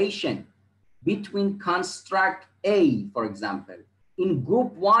correlation between construct A, for example, in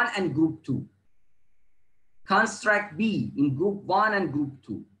group 1 and group 2. Construct B in group 1 and group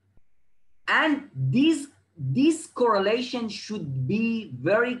 2. And this correlation should be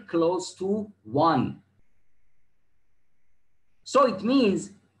very close to 1. So it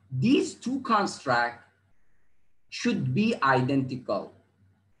means these two constructs should be identical,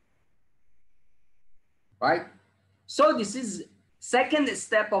 right? So this is second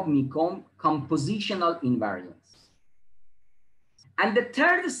step of MECOM, compositional invariance. And the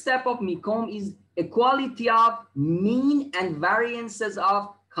third step of MECOM is equality of mean and variances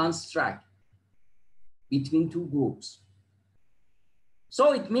of construct between two groups.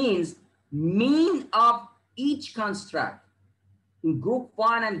 So it means mean of each construct in group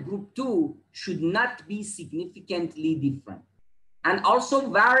 1 and group 2 should not be significantly different. And also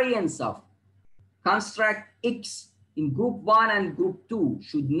variance of construct X in group 1 and group 2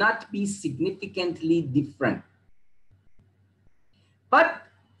 should not be significantly different. But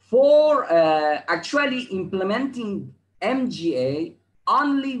for actually implementing MGA,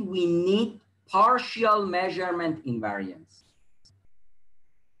 only we need partial measurement invariance.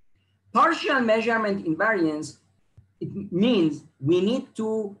 Partial measurement invariance, it means we need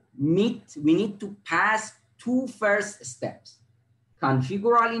to pass two first steps,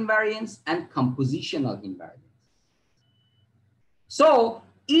 configural invariance and compositional invariance. So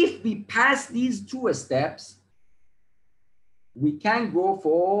if we pass these two steps, we can go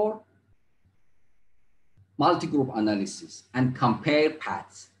for multi-group analysis and compare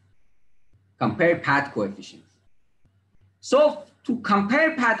paths, compare path coefficients. So to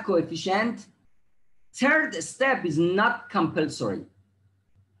compare path coefficient, third step is not compulsory.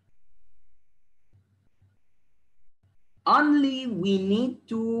 Only we need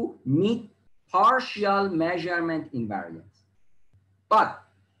to meet partial measurement invariance. But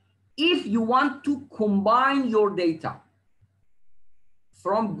if you want to combine your data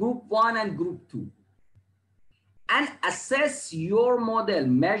from group 1 and group 2 and assess your model,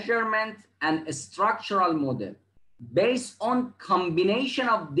 measurement and structural model based on combination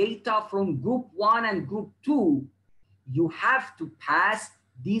of data from group 1 and group 2, you have to pass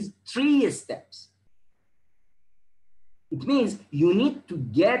these 3 steps. It means you need to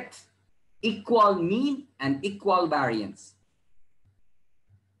get equal mean and equal variance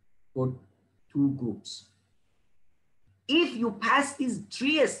for two groups. If you pass these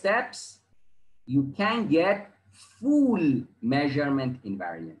 3 steps, you can get full measurement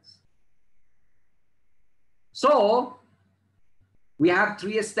invariance. So we have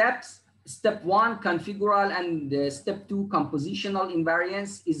 3 steps. Step 1, configural, and step 2, compositional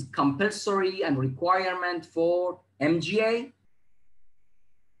invariance is compulsory and requirement for MGA.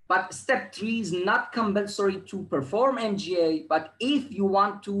 But step 3 is not compulsory to perform MGA, but if you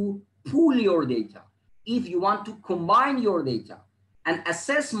want to pool your data, if you want to combine your data and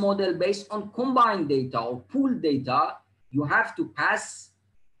assess model based on combined data or pooled data, you have to pass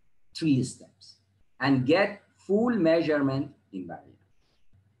 3 steps and get full measurement invariance.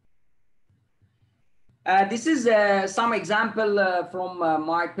 This is some example from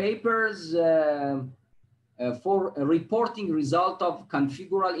my papers for a reporting result of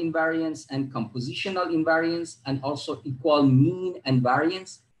configural invariance and compositional invariance, and also equal mean and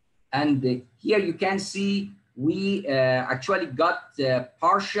variance. And here you can see we actually got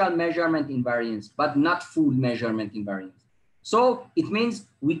partial measurement invariance, but not full measurement invariance. So it means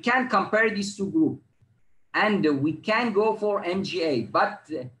we can compare these two groups and we can go for MGA, but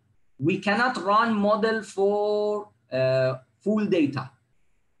we cannot run model for full data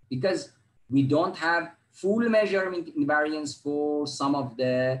because we don't have full measurement invariance for some of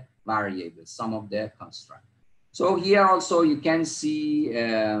the variables, some of the constructs. So here also you can see,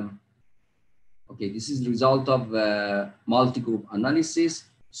 okay, this is the result of multi-group analysis.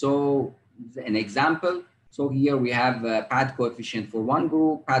 So an example. So here we have path coefficient for one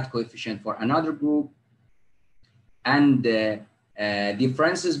group, path coefficient for another group, and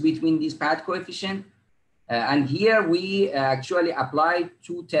differences between these path coefficient. And here we actually applied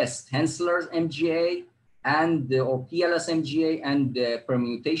 2 tests, Hensler's MGA and or PLS MGA and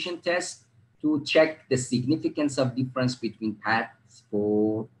permutation test to check the significance of difference between paths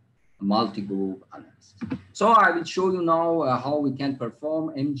for multi-group analysis. So I will show you now how we can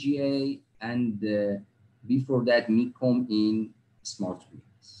perform MGA and before that MECOM in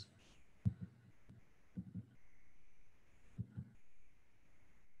SmartPLS.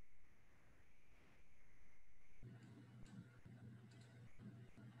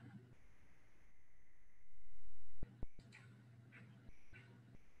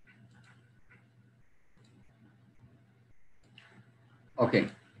 Okay.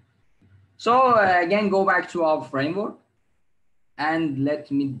 So again, go back to our framework and let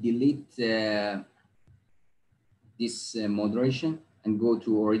me delete this moderation and go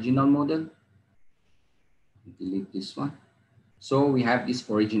to original model. Delete this one. So we have this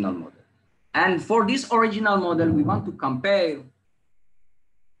original model. And for this original model, we want to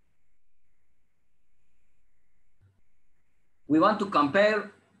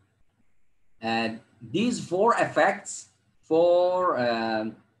compare these four effects for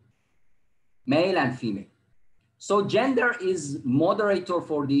male and female. So gender is moderator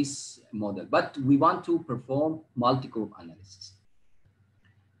for this model, but we want to perform multi-group analysis.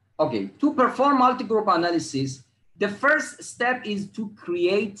 Okay, to perform multi-group analysis, the first step is to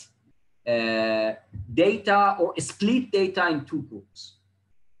create data or split data in two groups.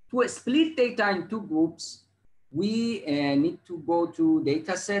 To split data in two groups, we need to go to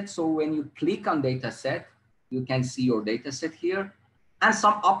dataset. So when you click on dataset, you can see your dataset here and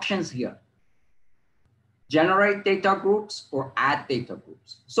some options here. Generate data groups or add data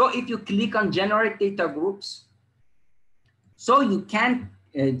groups. So if you click on generate data groups, so you can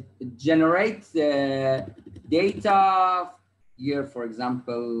generate the data here, for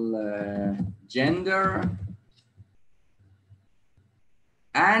example, gender.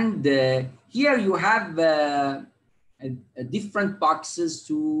 And here you have different boxes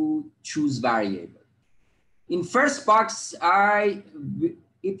to choose variable. In first box,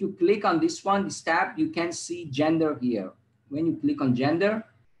 if you click on this one, this tab, you can see gender here. When you click on gender,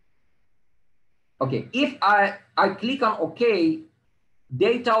 okay, if I click on OK,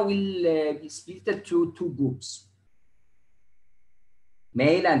 data will be split to two groups,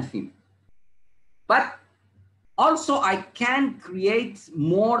 male and female. But also I can create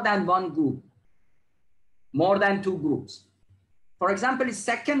more than one group, more than two groups. For example, the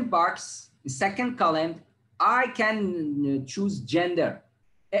second box, the second column, I can choose gender,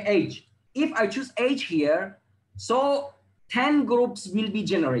 age. If I choose age here, so 10 groups will be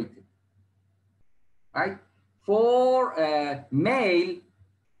generated, right? For male,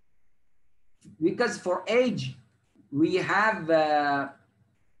 because for age, we have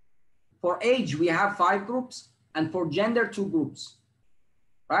 5 groups, and for gender, 2 groups,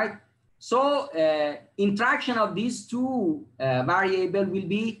 right? So interaction of these two variables will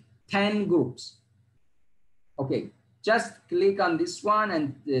be 10 groups. Okay, just click on this one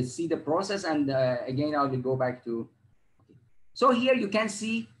and see the process. And again, I will go back to, okay. So here you can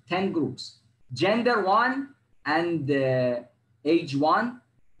see 10 groups, gender 1 and age 1,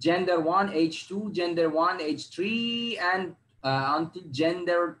 gender 1, age 2, gender 1, age 3, and until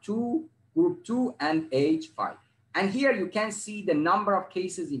gender 2, group 2, and age 5. And here you can see the number of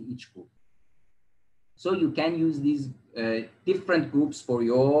cases in each group. So you can use these different groups for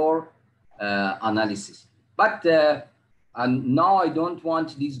your analysis. But now I don't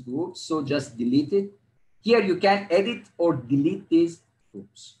want these groups, so just delete it. Here you can edit or delete these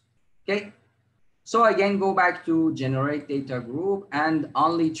groups, okay? So again, go back to generate data group and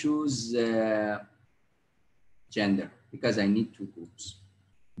only choose gender because I need 2 groups,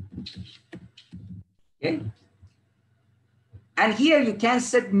 okay? And here you can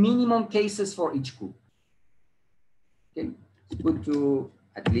set minimum cases for each group. Okay, it's good to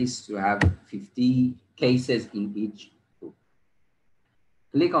at least to have 50 cases in each group.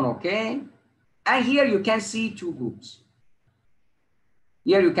 Click on OK. And here you can see 2 groups.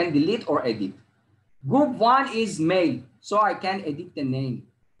 Here you can delete or edit. Group 1 is male, so I can edit the name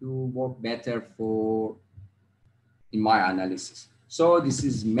to work better for in my analysis. So this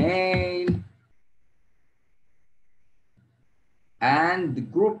is male. And the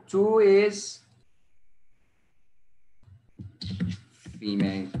group 2 is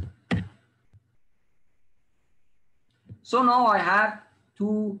female. So now I have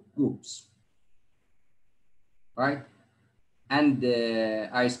 2 groups, right? And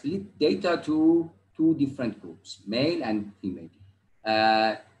I split data to 2 different groups, male and female.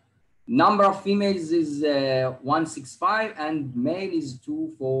 Number of females is 165 and male is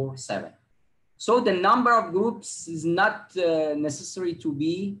 247. So the number of groups is not necessary to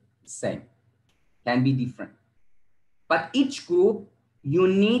be the same, can be different. But each group, you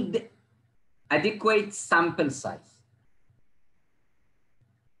need adequate sample size.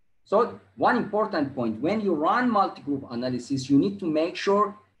 So one important point, when you run multi-group analysis, you need to make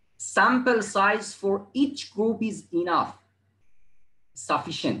sure sample size for each group is enough,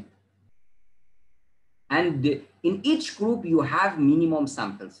 sufficient. And in each group, you have minimum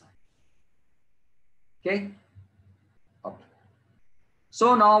sample size. Okay? Okay.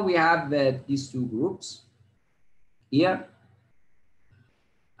 So now we have these 2 groups here.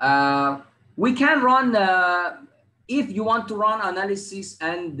 We can run, If you want to run analysis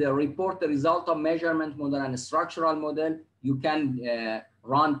and report the result of measurement model and structural model, you can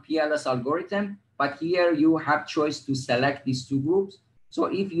run PLS algorithm, but here you have choice to select these two groups. So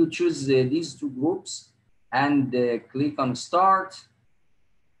if you choose these two groups and click on start,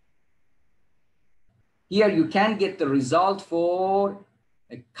 here you can get the result for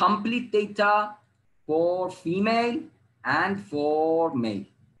complete data for female and for male.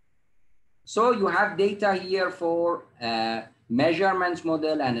 So you have data here for measurement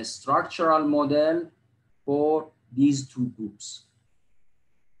model and a structural model for these two groups.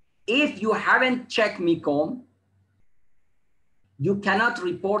 If you haven't checked MECOM, you cannot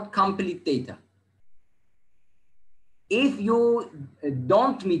report complete data. If you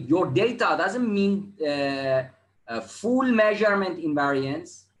don't meet your data, doesn't mean a full measurement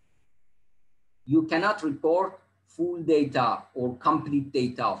invariance, you cannot report full data or complete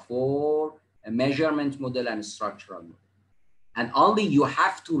data for a measurement model and a structural model. And only you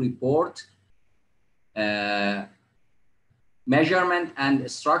have to report measurement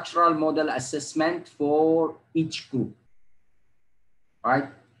and structural model assessment for each group, right?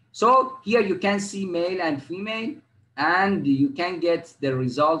 So here you can see male and female, and you can get the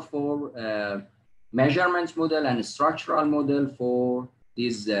result for measurement model and structural model for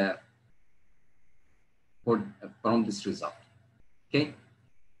this from this result, okay?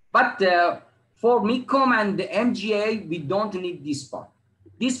 But for MECOM and the MGA, we don't need this part.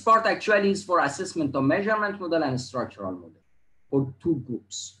 This part actually is for assessment of measurement model and structural model for two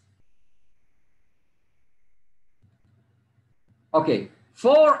groups. Okay,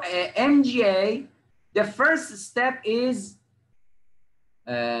 for MGA, the first step is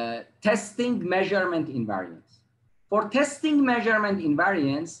testing measurement invariance. For testing measurement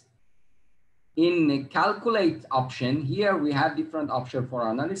invariance, in the calculate option, here we have different options for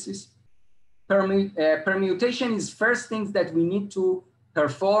analysis. Permutation is first things that we need to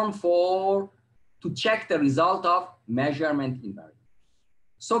perform to check the result of measurement invariance.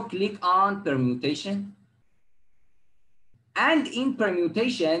 So click on permutation. And in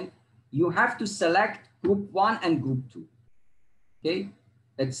permutation, you have to select group 1 and group 2. Okay,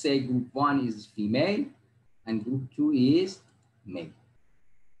 let's say group 1 is female and group 2 is male.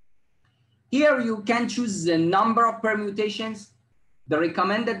 Here you can choose the number of permutations. The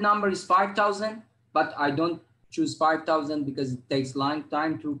recommended number is 5,000, but I don't choose 5,000 because it takes long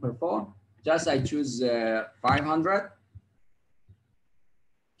time to perform. Just I choose 500.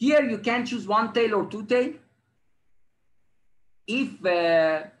 Here you can choose one tail or two tail. If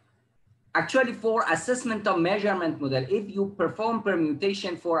actually for assessment of measurement model, if you perform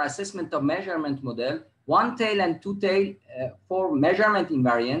permutation for assessment of measurement model, one tail and two tail for measurement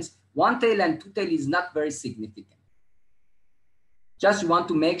invariance, one tail and two tail is not very significant. Just you want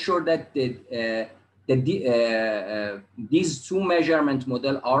to make sure that these two measurement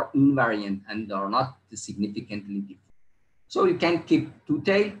model are invariant and are not significantly different. So you can keep two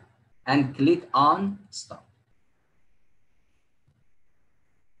tail and click on start.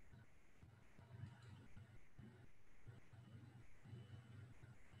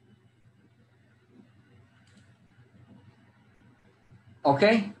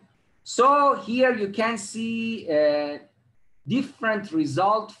 Okay, so here you can see different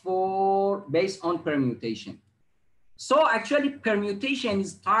result based on permutation. So actually permutation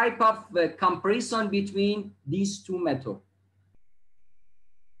is type of comparison between these two methods.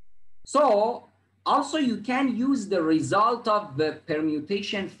 So also you can use the result of the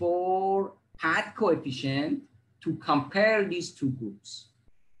permutation for path coefficient to compare these two groups.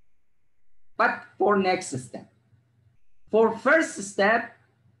 But for next step, for first step,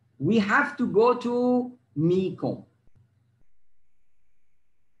 we have to go to MECOM.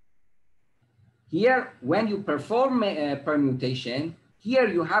 Here, when you perform permutation, here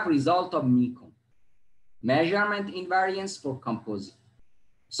you have result of MECOM, measurement invariance for composite.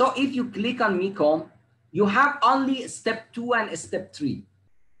 So if you click on MECOM, you have only step 2 and step 3.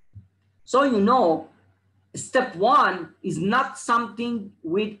 So you know, step 1 is not something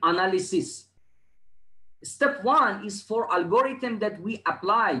with analysis. Step 1 is for algorithm that we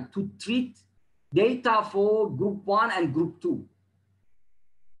apply to treat data for group 1 and group 2.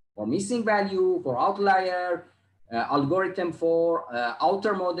 For missing value, for outlier, algorithm for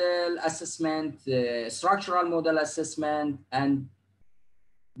outer model assessment, structural model assessment, and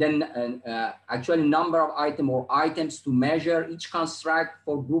then actually number of items to measure each construct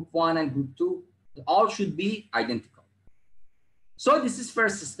for group 1 and group 2. All should be identical. So this is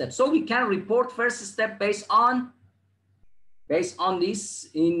first step. So we can report first step based on this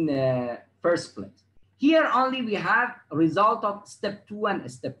in first place. Here only we have a result of step 2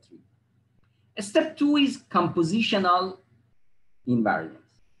 and step 3. Step 2 is compositional invariance.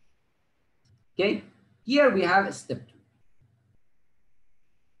 Okay, here we have step 2.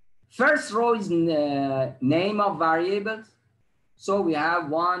 First row is name of variables. So we have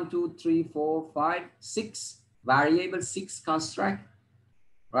 1, 2, 3, 4, 5, 6 variables, 6 construct,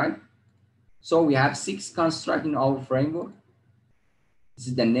 right? So we have 6 construct in our framework. This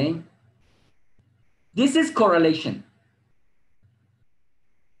is the name. This is correlation.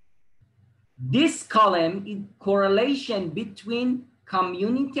 This column is correlation between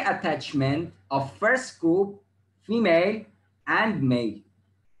community attachment of first group, female and male.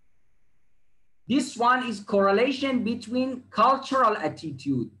 This one is correlation between cultural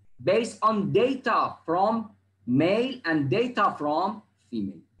attitude based on data from male and data from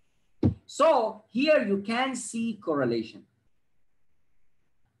female. So here you can see correlation.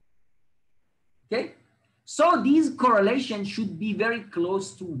 Okay, so these correlations should be very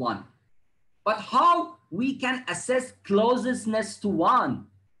close to 1. But how we can assess closeness to 1?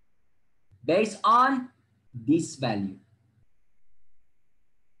 Based on this value.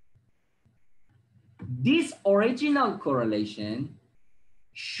 This original correlation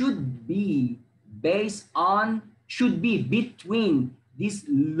should be between this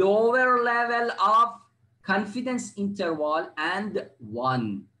lower level of confidence interval and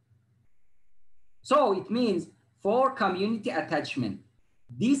 1. So it means for community attachment,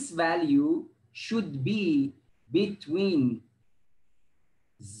 this value should be between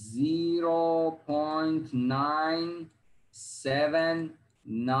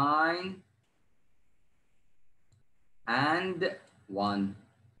 0.979 and 1.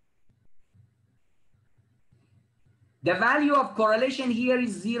 The value of correlation here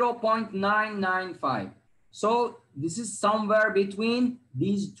is 0.995. So this is somewhere between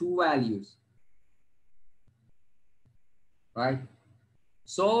these two values, right?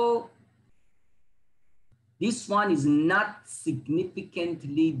 So this one is not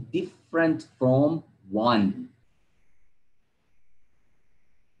significantly different from 1.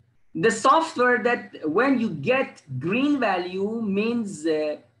 The software that when you get green value means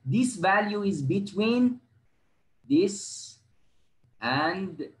this value is between this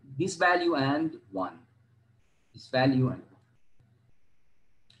and this value and 1. This value and 1.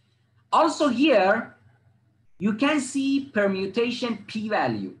 Also here, you can see permutation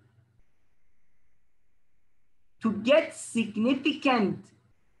p-value. To get significant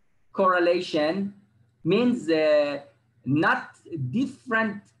correlation means not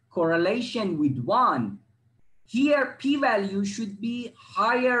different correlation with 1. Here, p-value should be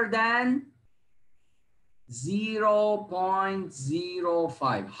higher than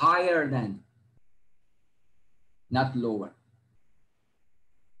 0.05, higher than, not lower.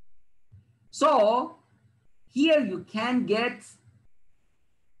 So here you can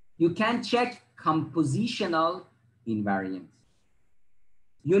check compositional invariance.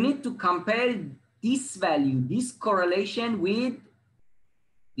 You need to compare this value, this correlation with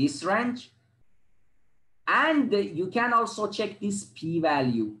this range, and you can also check this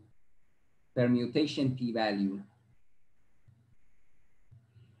p-value, permutation p-value.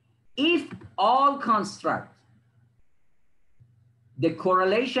 If all construct, the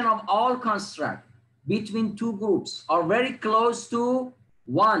correlation of all construct between two groups are very close to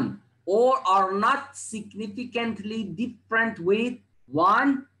 1 or are not significantly different with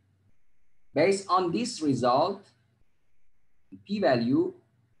 1, based on this result, p-value,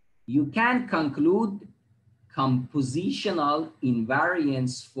 you can conclude compositional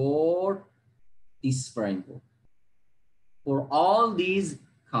invariance for this framework, for all these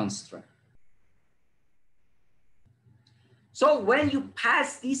constructs. So when you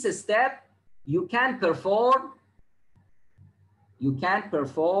pass this step, you can perform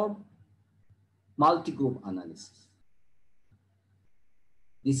multi-group analysis.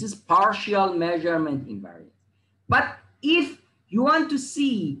 This is partial measurement invariance. But if you want to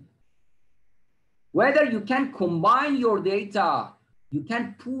see whether you can combine your data, you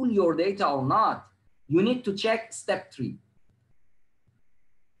can pool your data or not, you need to check step 3.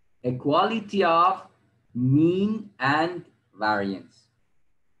 Equality of mean and variance.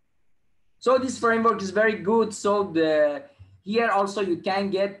 So this framework is very good. So here also you can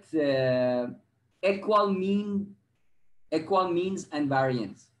get equal means and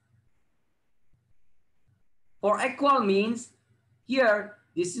variance. For equal means, here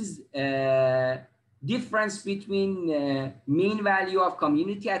this is difference between mean value of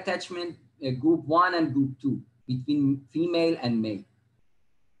community attachment group 1 and group 2 between female and male.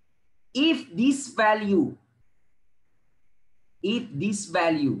 If this value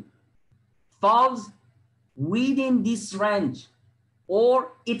falls within this range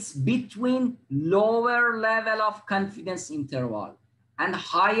or it's between lower level of confidence interval and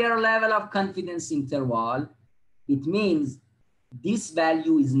higher level of confidence interval, it means this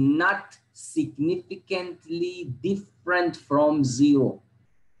value is not significantly different from 0.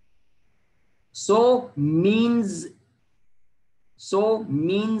 So means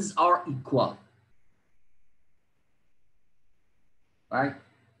are equal, right?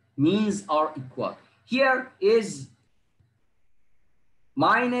 Means are equal. Here is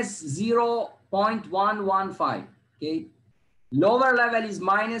minus 0.115, okay? Lower level is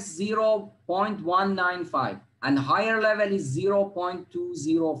minus 0.195 and higher level is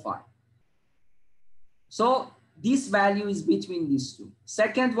 0.205. So this value is between these two.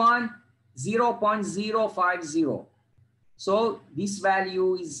 Second one, 0.050. So this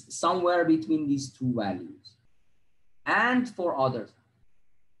value is somewhere between these two values. And for others.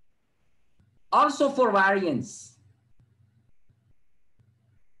 Also for variance.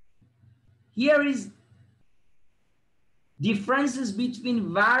 Here is differences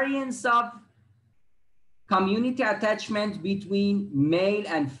between variance of community attachment between male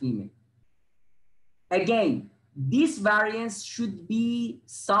and female. Again, this variance should be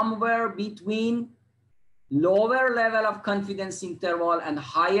somewhere between lower level of confidence interval and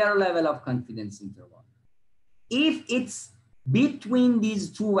higher level of confidence interval. If it's between these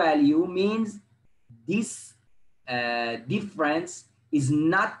two values, means this difference is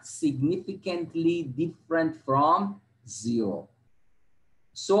not significantly different from 0.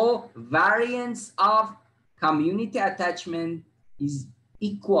 So variance of community attachment is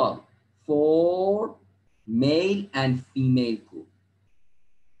equal for male and female group.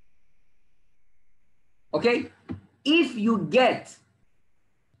 Okay, if you get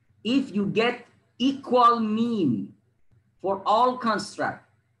equal mean for all construct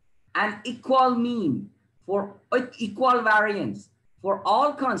and equal mean for equal variance for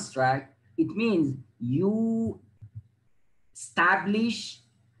all construct, it means you establish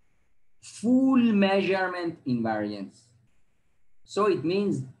full measurement invariance. So it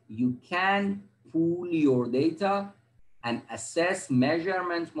means you can pool your data and assess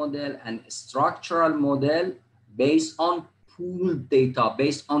measurement model and structural model based on pooled data,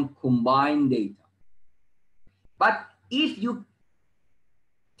 based on combined data. But if you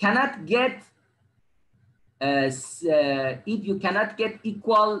cannot get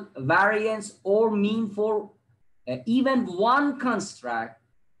equal variance or mean for even one construct,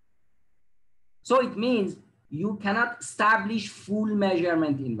 so it means you cannot establish full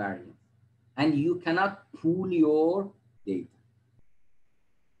measurement invariance and you cannot pool your data.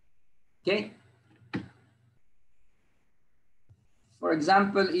 Okay. For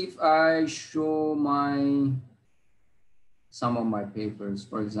example, if I show some of my papers,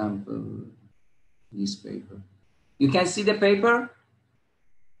 for example, this paper, you can see the paper.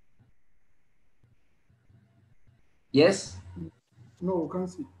 Yes. No, can't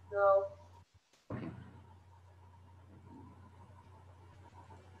see. No. Okay.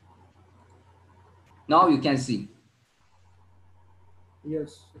 Now you can see.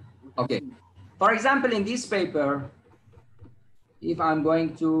 Yes. Okay. For example, in this paper, if I'm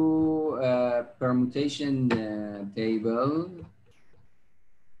going to permutation table,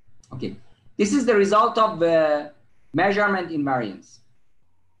 okay, this is the result of the measurement invariance.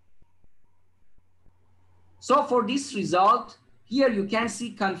 So for this result, here you can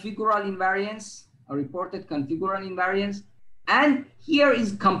see configural invariance, a reported configural invariance, and here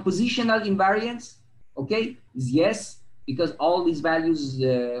is compositional invariance. Okay, is yes, because all these values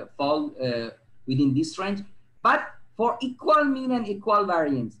fall within this range. But for equal mean and equal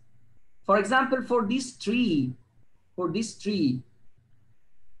variance, for example, for this tree,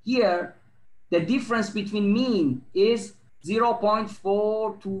 here, the difference between mean is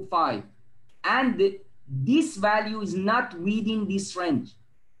 0.425, and this value is not within this range.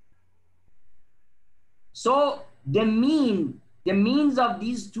 So the means of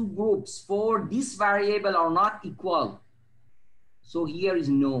these two groups for this variable are not equal. So here is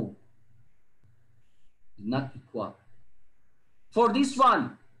no, not equal. For this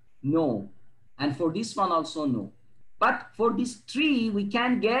one, no. And for this one also no. But for this tree, we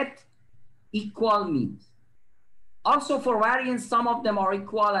can get equal means. Also for variance, some of them are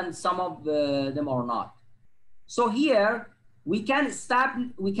equal and some of them are not. So here, we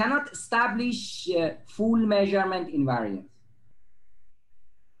cannot establish full measurement invariance.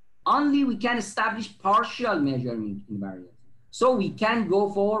 Only we can establish partial measurement invariance. So we can go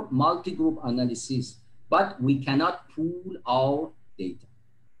for multi-group analysis, but we cannot pool our data.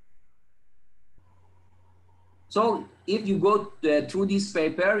 So if you go through this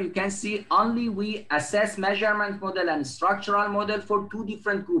paper, you can see only we assess measurement model and structural model for two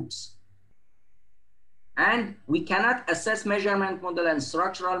different groups. And we cannot assess measurement model and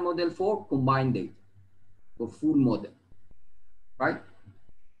structural model for combined data, for full model, right?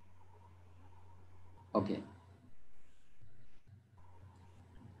 Okay.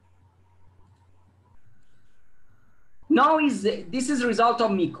 Now this is result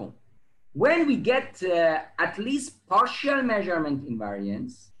of MECOM. When we get at least partial measurement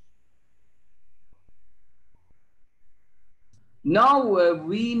invariance, now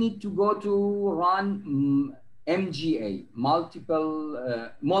we need to go to run MGA,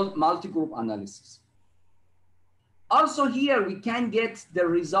 multi-group analysis. Also here we can get the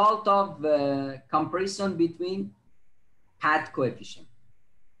result of comparison between pad coefficient.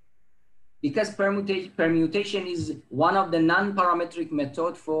 Because permutation is one of the non-parametric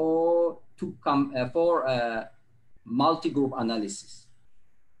method for multi-group analysis,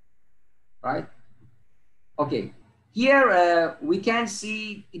 right? Okay, here we can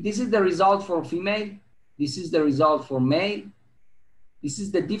see this is the result for female, this is the result for male, this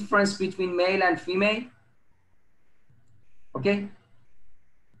is the difference between male and female, okay?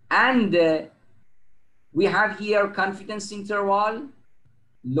 And we have here confidence interval,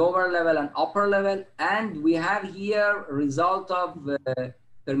 lower level and upper level, and we have here result of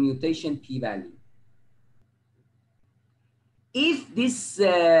permutation p-value. If this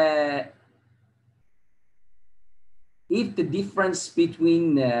if the difference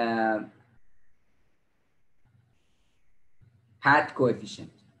between pad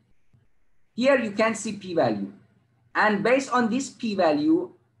coefficient, here you can see p-value, and based on this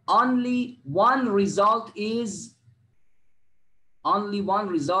p-value only one result is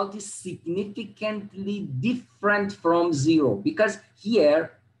significantly different from zero, because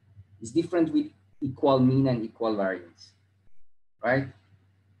here is different with equal mean and equal variance, right?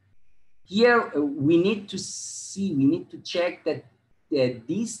 Here we need to check that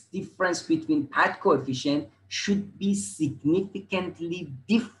this difference between pad coefficient should be significantly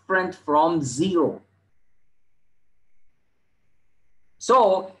different from zero.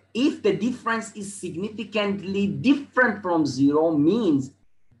 So if the difference is significantly different from zero, means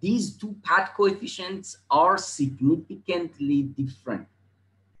these two pad coefficients are significantly different.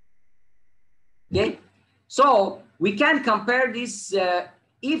 Okay, so we can compare this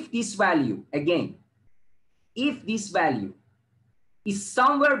if this value, again, if this value is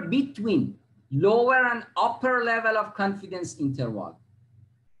somewhere between lower and upper level of confidence interval,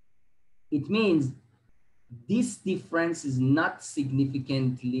 it means this difference is not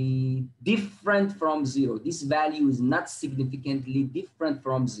significantly different from zero. This value is not significantly different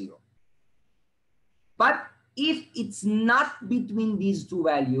from zero. But if it's not between these two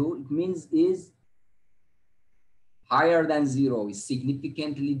values, it means is higher than zero, is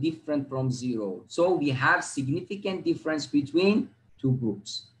significantly different from zero. So we have significant difference between two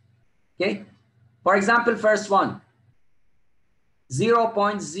groups. Okay. For example, first one,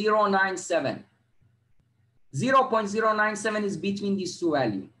 0.097. 0.097 is between these two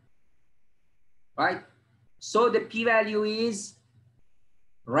values, right? So the p-value is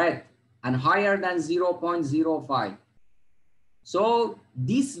red and higher than 0.05. So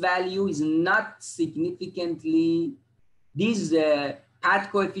this value is not significantly, this pad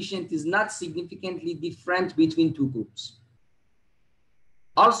coefficient is not significantly different between two groups.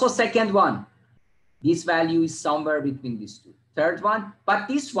 Also, second one, this value is somewhere between these two. Third one, but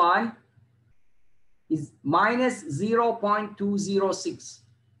this one is minus 0.206.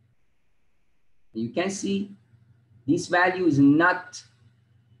 You can see this value is not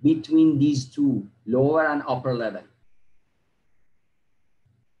between these two, lower and upper level.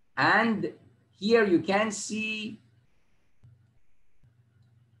 And here you can see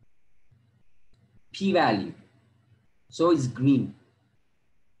p-value. So it's green.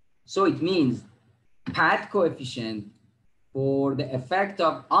 So it means pad coefficient for the effect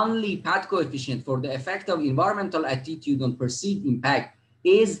of only pad coefficient for the effect of environmental attitude on perceived impact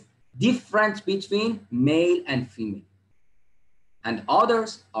is different between male and female, and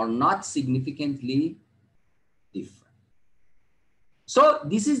others are not significantly different. So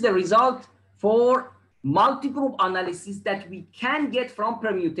this is the result for multi-group analysis that we can get from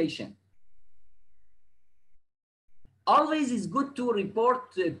permutation. Always is good to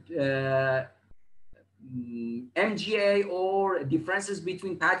report MGA or differences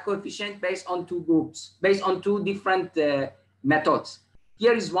between pad coefficient based on two groups, based on two different methods.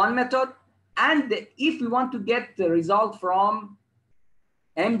 Here is one method, and if we want to get the result from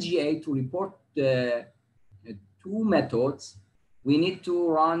MGA to report two methods, we need to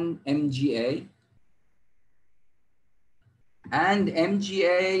run MGA and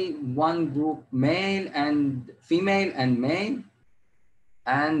MGA, one group male and female and male,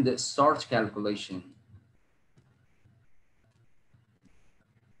 and start calculation.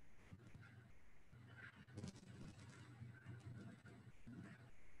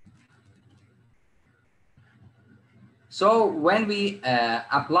 So when we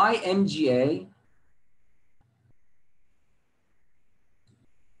apply MGA,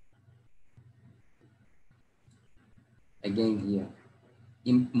 again here,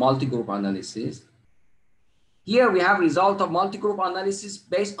 in multi-group analysis, here we have result of multi-group analysis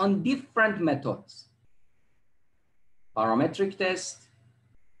based on different methods. Parametric test,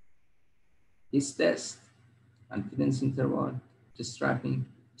 this test, confidence interval, bootstrapping.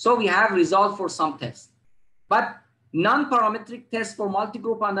 So we have result for some tests. But non-parametric test for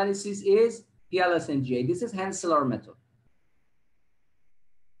multi-group analysis is PLS-NGA. This is Hensler method.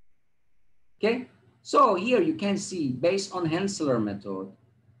 Okay, so here you can see based on Hensler method,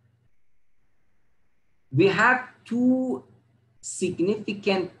 we have two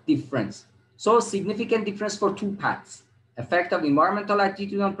significant difference. So significant difference for two paths: effect of environmental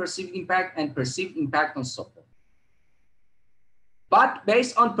attitude on perceived impact and perceived impact on support. But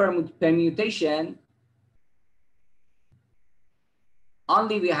based on permutation,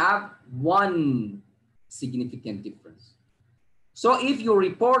 only we have one significant difference. So if you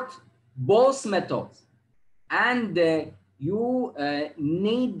report both methods and you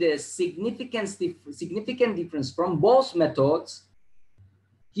need the significant difference from both methods,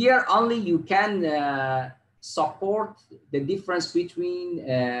 here only you can support the difference between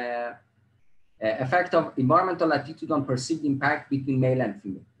effect of environmental attitude on perceived impact between male and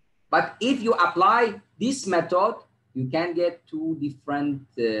female. But if you apply this method, you can get two different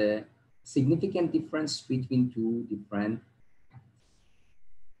significant difference between two different.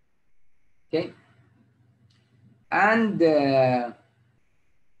 Okay, and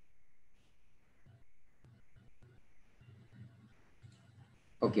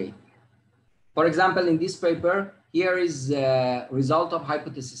okay, for example, in this paper, here is result of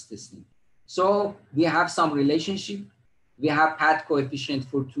hypothesis testing. So we have some relationship. We have path coefficient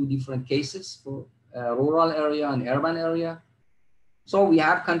for two different cases, for rural area and urban area. So we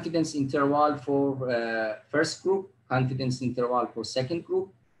have confidence interval for first group, confidence interval for second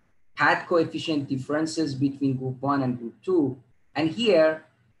group, path coefficient differences between group 1 and group 2. And here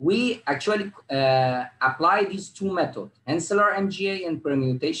we actually apply these two methods, Hensler MGA and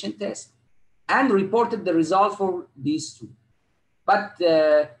permutation test, and reported the result for these two. But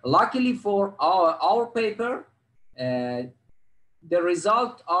luckily for our paper, the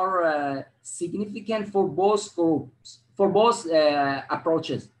results are significant for both groups, for both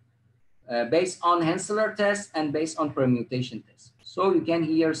approaches, based on Hensler test and based on permutation test. So you can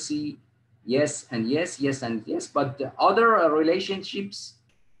here see yes and yes, yes and yes, but the other relationships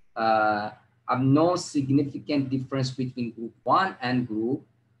have no significant difference between group 1 and group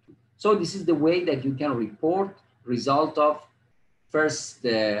 2. So this is the way that you can report result of first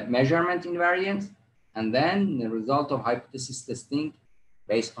measurement invariance, and then the result of hypothesis testing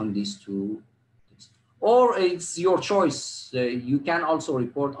based on these two. Or it's your choice. You can also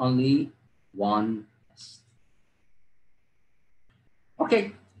report only one test.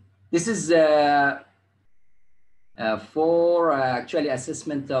 Okay, this is for actually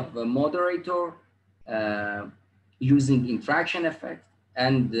assessment of a moderator using interaction effect,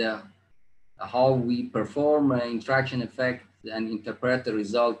 and how we perform interaction effect and interpret the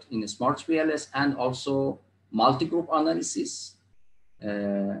result in a SmartPLS, and also multi-group analysis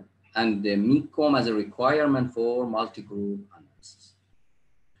and the MICOM as a requirement for multi-group analysis.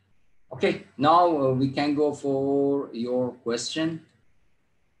 Okay, now we can go for your question.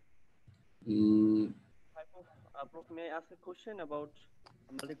 Prof, may I ask a question about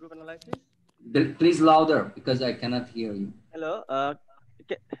multi-group analysis? Please louder, because I cannot hear you. Hello,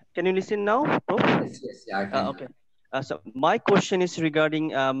 can you listen now, Prof? Yes, yes, yeah, I can. Okay. So my question is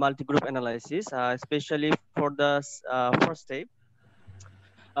regarding multi-group analysis, especially for the first step.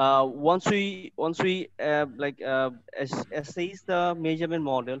 Once we assess the measurement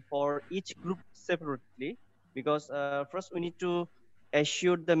model for each group separately, because first we need to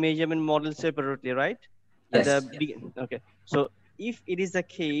assure the measurement model separately, right? Yes. At the beginning. Okay. So if it is the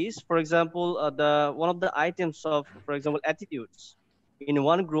case, for example, one of the items of, for example, attitudes in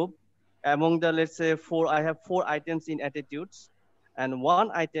one group, among the, let's say I have 4 items in attitudes, and one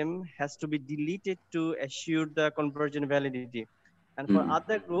item has to be deleted to assure the conversion validity. And for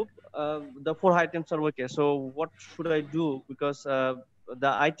other group, the 4 items are okay. So what should I do? Because the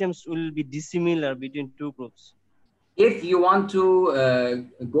items will be dissimilar between 2 groups. If you want to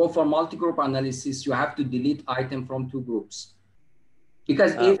go for multi-group analysis, you have to delete item from 2 groups.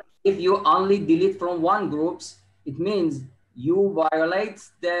 Because if you only delete from one groups, it means you violate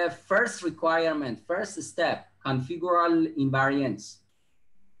the first requirement, first step, configural invariance.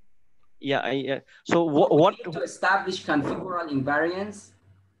 Yeah, so We need to establish configural invariance,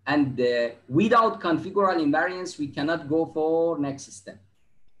 and without configural invariance, we cannot go for next step.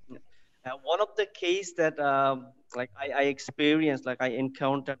 One of the case that like I experienced, like I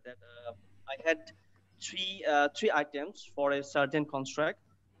encountered that I had three items for a certain construct.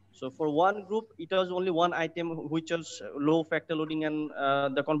 So for one group, it was only one item which was low factor loading, and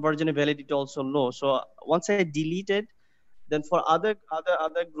the conversion validity also low. So once I deleted, then for other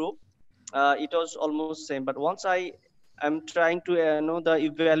group, it was almost same. But once I am trying to know the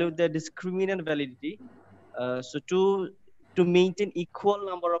evaluate the discriminant validity, so to maintain equal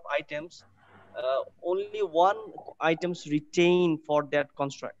number of items, only one items retain for that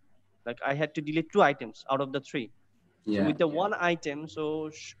construct. Like I had to delete two items out of the three. So with the one item, so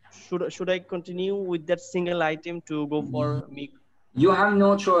should I continue with that single item to go for me? You have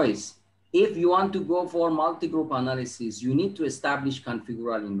no choice. If you want to go for multi-group analysis, you need to establish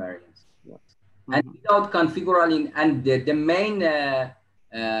configural invariance. Yeah. And without configural, and the main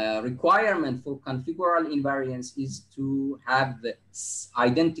requirement for configural invariance is to have the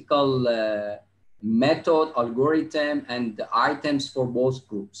identical method, algorithm, and the items for both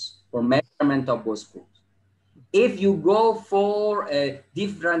groups, for measurement of both groups. If you go for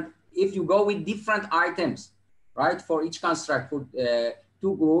if you go with different items, right, for each construct for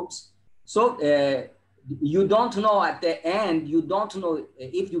two groups, so you don't know at the end, you don't know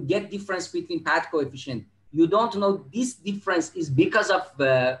if you get difference between path coefficient, you don't know this difference is because of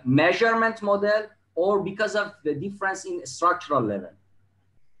the measurement model or because of the difference in structural level.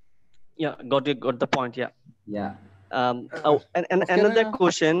 Yeah, got the point. Yeah. Yeah. And another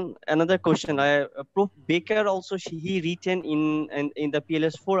question. Prof Baker also he written in the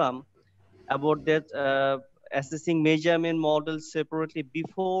PLS forum about that assessing measurement models separately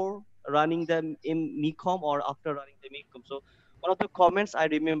before running them in MECOM or after running the MECOM. So one of the comments I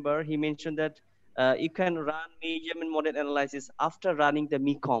remember, he mentioned that you can run measurement model analysis after running the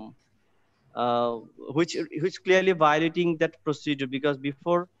MECOM, which clearly violating that procedure, because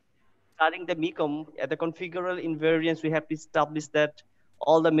before starting the MECOM at the configural invariance, we have to establish that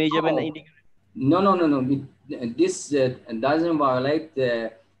all the measurement No. This doesn't violate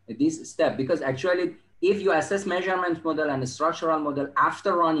this step, because actually, if you assess measurement model and structural model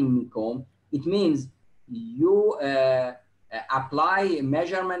after running MECOM, it means you apply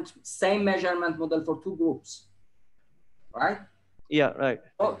same measurement model for two groups, right? Yeah, right.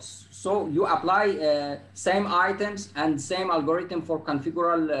 So you apply same items and same algorithm for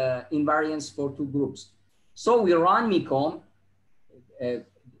configural invariance for two groups. So we run MECOM.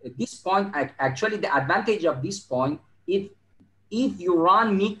 At this point, actually the advantage of this point, if you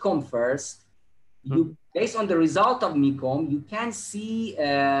run MECOM first, you based on the result of MECOM, you can see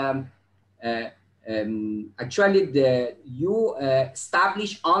actually you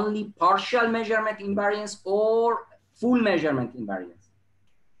establish only partial measurement invariance or full measurement invariance.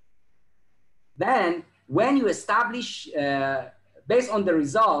 Then when you establish based on the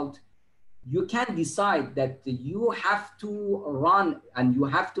result, you can decide that you have to run and you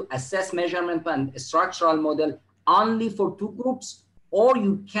have to assess measurement and structural model only for two groups, or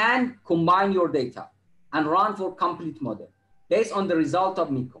you can combine your data and run for complete model based on the result of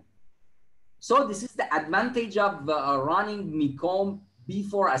MECOM. So this is the advantage of running MECOM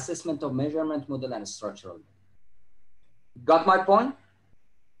before assessment of measurement model and structural model. Got my point?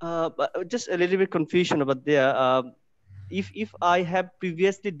 But just a little bit confusion about there. If I have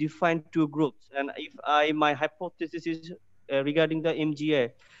previously defined two groups, and if my hypothesis is regarding the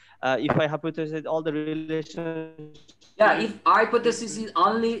MGA, if I hypothesize all the relations, yeah, if hypothesis is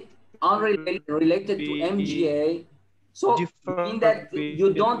only related to MGA, so you mean that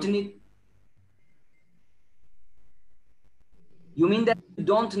you don't need. You mean that you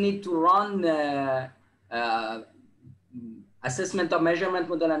don't need to run assessment of measurement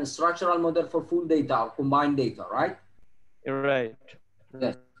model and structural model for full data or combined data, right? Right.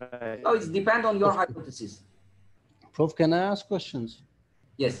 Yes. Right. So it depends on your hypothesis. Prof, can I ask questions?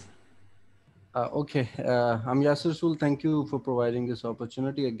 Yes. Okay, I'm Yasser Sul. Thank you for providing this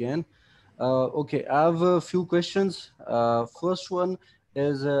opportunity again. Okay, I have a few questions. First one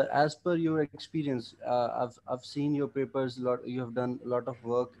is, as per your experience, I've seen your papers a lot. You have done a lot of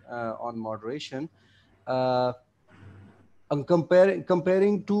work on moderation. I'm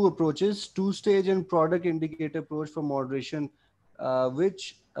comparing two approaches, two-stage and product indicator approach for moderation.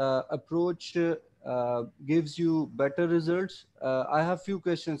 Which approach gives you better results? I have few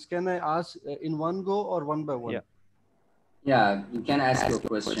questions. Can I ask in one go or one by one? Yeah. Yeah, you can ask your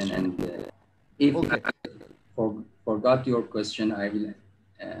question, and if Okay. I forgot your question, I will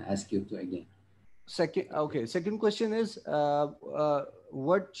ask you to again. Second question is,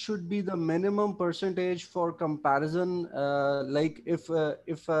 what should be the minimum percentage for comparison? Like if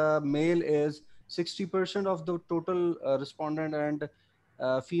a male is 60% of the total respondent and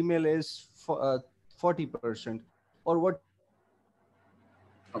female is 40%, or what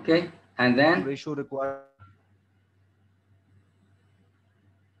should be the minimum ratio required Okay,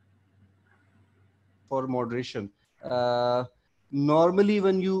 and then for moderation? uh, Normally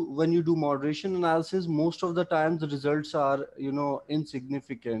when you do moderation analysis, most of the time the results are, you know,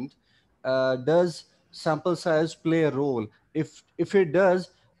 insignificant. Does sample size play a role? If it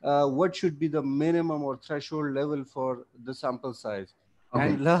does, what should be the minimum or threshold level for the sample size? okay,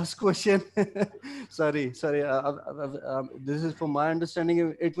 And last question, sorry, this is from my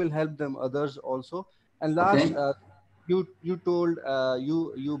understanding, it will help them others also. And last, okay, you told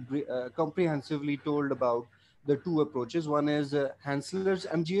comprehensively told about the two approaches. One is Hansler's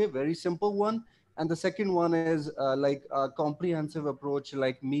MGA, very simple one, and the second one is like a comprehensive approach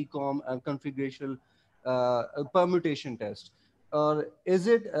like MECOM and configuration permutation test. Or is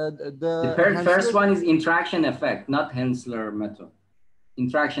it the the first Hansler one is interaction effect, not Hensler method.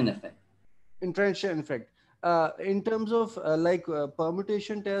 Interaction effect. interaction effect? In terms of like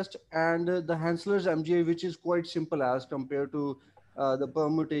permutation test and the Hansler's MGA, which is quite simple as compared to the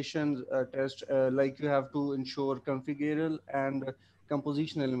permutation test, like you have to ensure configural and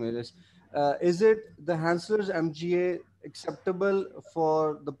compositional images. Is it the Hansler's MGA acceptable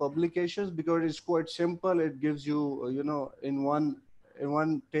for the publications because it's quite simple? It gives you, you know, in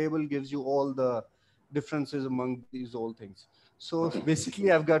one table gives you all the differences among these all things. So Okay,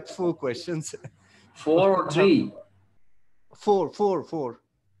 basically, I've got four questions. four or three, Four.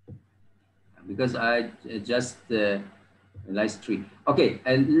 because I just realized three. Okay,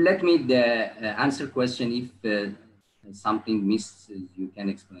 let me answer question. If something missed, you can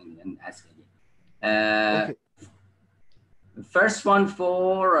explain and ask again. Okay. First one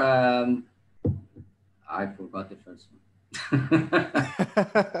for I forgot the first one.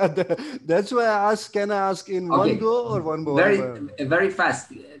 That's why I ask. Can I ask in one Okay, go or one by very one? very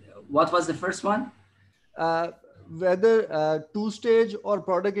fast. What was the first one? Uh, Whether two-stage or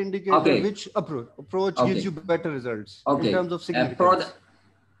product indicator, Okay, which approach gives okay, you better results in terms okay. of significance?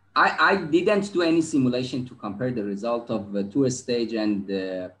 I didn't do any simulation to compare the result of two-stage and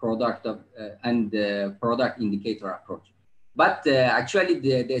product indicator approach. But actually,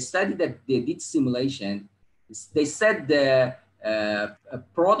 the study that they did simulation, they said the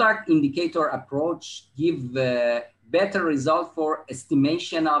product indicator approach give better result for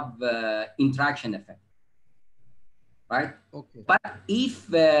estimation of interaction effect, right? Okay.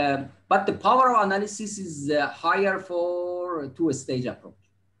 But the power of analysis is higher for two-stage approach.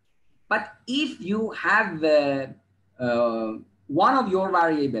 But if you have one of your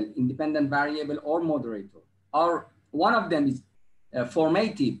variable, independent variable or moderator, or one of them is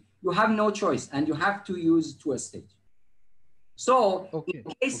formative, you have no choice and you have to use two-stage. So in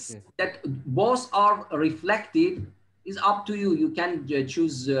case that both are reflected, is up to you. You can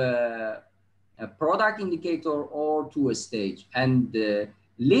choose a product indicator or two-stage. And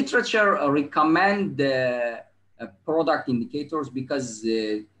literature recommend product indicators because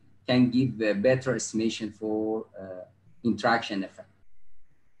can give a better estimation for interaction effect.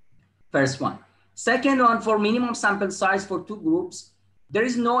 First one. Second one, for minimum sample size for two groups, there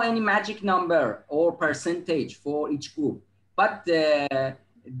is no any magic number or percentage for each group. But the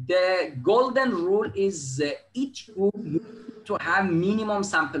golden rule is each group needs to have minimum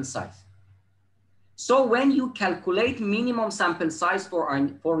sample size. So when you calculate minimum sample size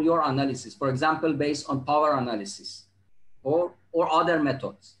for your analysis, for example, based on power analysis or other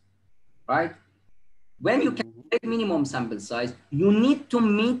methods, right? When you calculate minimum sample size, you need to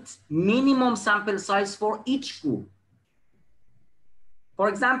meet minimum sample size for each group. For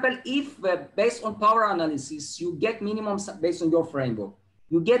example, if based on power analysis, you get minimum based on your framework,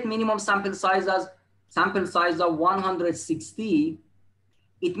 you get minimum sample size of 160,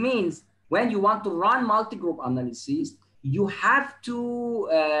 it means when you want to run multi-group analysis, you have to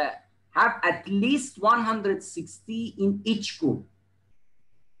have at least 160 in each group.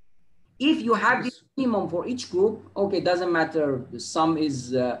 If you have the minimum for each group, okay, doesn't matter. The sum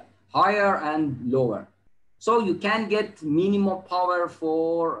is higher and lower. So you can get minimum power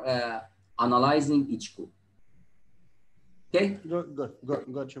for analyzing each group. Okay?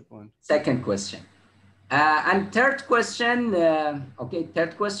 Got your point. Second question. And third question, okay,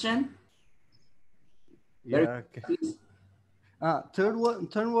 third question. Yeah. Third one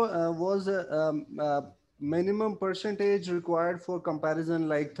was minimum percentage required for comparison,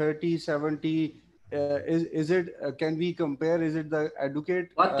 like 30, 70? Is it, can we compare? Is it the educate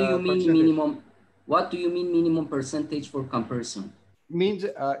What do you mean percentage? minimum? What do you mean minimum percentage for comparison? Means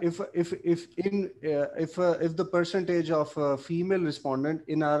if the percentage of female respondent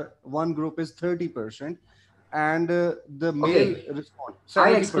in our one group is 30%, and the male Okay, respond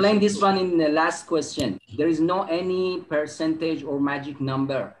I explained 70%. this one in the last question. There is no any percentage or magic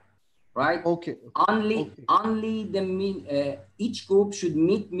number, right? Okay. Only Okay. the each group should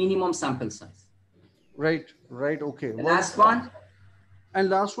meet minimum sample size. Right. Right. Okay. The Well, last one. and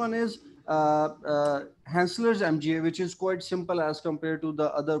last one is Hansler's MGA, which is quite simple as compared to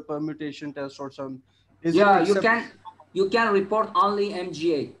the other permutation test or some. Is it Yeah, acceptable? you can report only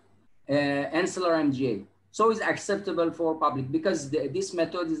MGA, ancillary MGA. So it's acceptable for public because this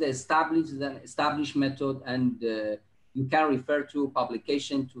method is an established method, and you can refer to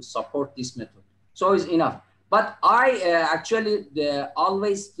publication to support this method. So it's enough. But I actually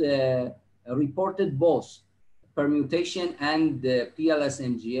always reported both permutation and PLS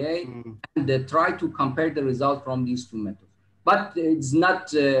MGA, and try to compare the result from these two methods. But it's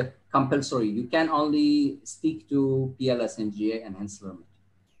not compulsory. You can only stick to PLS MGA and Hensler method.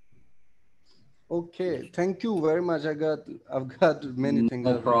 Okay, thank you very much. I've got many things.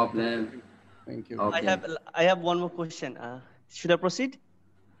 No problem. Thank you. Okay. I have one more question. Should I proceed?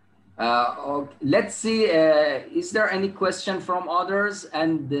 Okay. Let's see. Is there any question from others?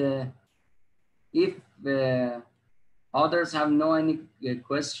 And if others have no any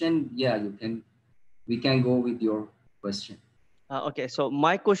question, yeah, we can go with your question. Okay, so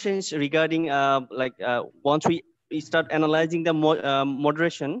my question is regarding once we start analyzing the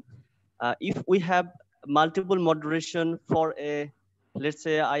moderation, if we have multiple moderation for a, let's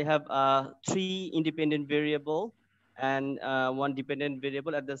say I have 3 independent variable and 1 dependent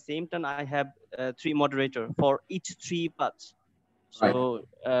variable. At the same time, I have 3 moderator for each 3 paths. So,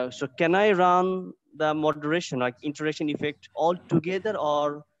 Right. So can I run the moderation, like interaction effect all together,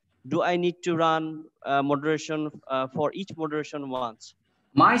 or do I need to run moderation for each moderation once?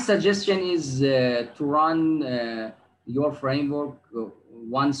 My suggestion is to run your framework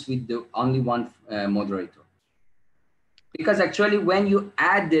once with only one moderator. Because actually when you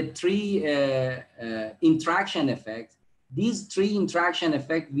add the 3 interaction effects, these 3 interaction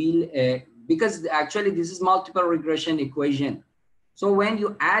effect will, because actually this is multiple regression equation. So when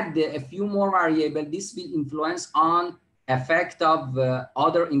you add a few more variable, this will influence on effect of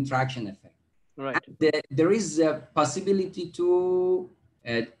other interaction effect. Right. There is a possibility to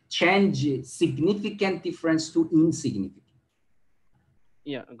change significant difference to insignificant.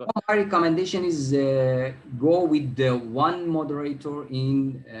 Yeah. My recommendation is go with the one moderator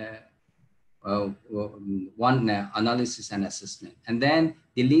in one analysis and assessment, and then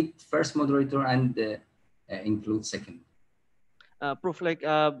delete first moderator and include second. Proof, like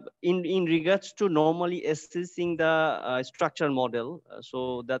in regards to normally assessing the structural model,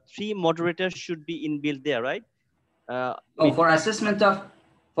 so the 3 moderators should be inbuilt there, right? For assessment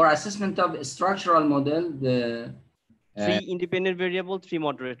of structural model, the 3 independent variable, 3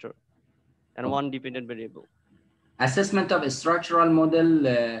 moderator, and 1 dependent variable. Assessment of a structural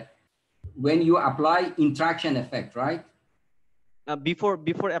model when you apply interaction effect, right? Before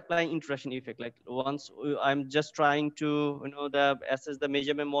applying interaction effect, like once I'm just trying to assess the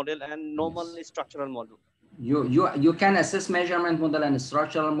measurement model and normally Yes. structural model. You can assess measurement model and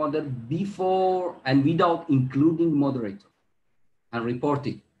structural model before and without including moderator and report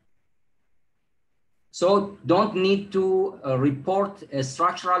it. So don't need to report a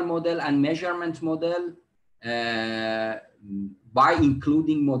structural model and measurement model by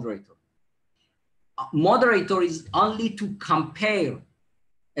including moderator. Moderator is only to compare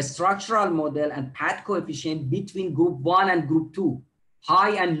a structural model and path coefficient between group 1 and group 2,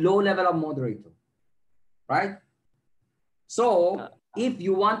 high and low level of moderator, right? So if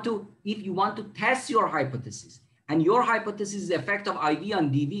you want to test your hypothesis, and your hypothesis is the effect of IV on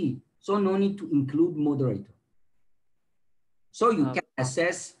DV, so no need to include moderator. So you can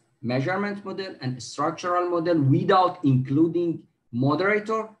assess measurement model and structural model without including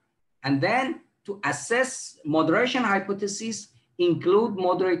moderator, and then to assess moderation hypothesis, include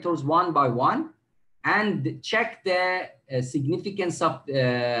moderators one by one and check the significance of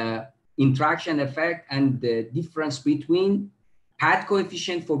interaction effect and the difference between path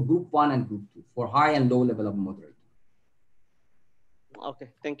coefficient for group 1 and group 2 for high and low level of moderator. Okay,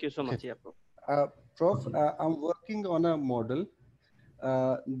 thank you so much. Yeah, Prof, I'm working on a model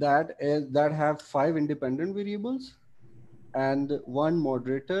that have 5 independent variables and 1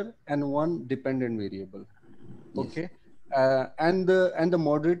 moderator and 1 dependent variable. Yes. Okay. and the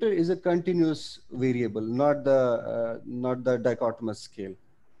moderator is a continuous variable, not the dichotomous scale.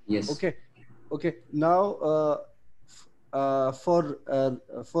 Yes. Okay. Okay. Now, for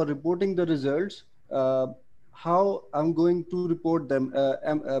reporting the results, how I'm going to report them?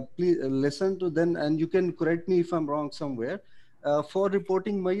 Please listen to them, and you can correct me if I'm wrong somewhere. For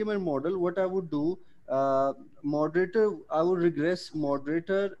reporting measurement model, what I would do, moderator, I would regress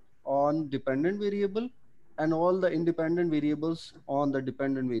moderator on dependent variable and all the independent variables on the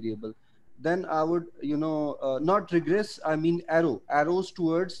dependent variable. Then I would, not regress, I mean arrows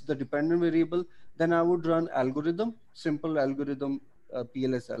towards the dependent variable. Then I would run algorithm, simple algorithm,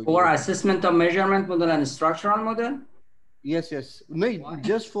 PLS For algorithm. assessment of measurement model and structural model? Yes, yes. No,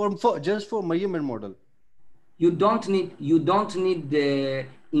 just for measurement model. You don't need the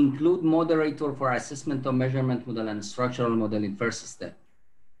include moderator for assessment of measurement model and structural model in first step.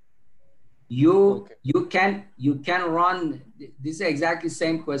 You can run this is exactly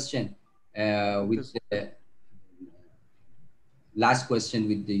same question with the last question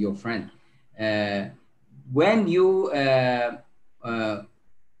with your friend. When you have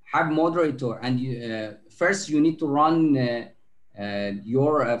moderator and you first you need to run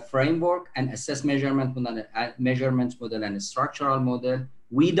your framework and assess measurement model and structural model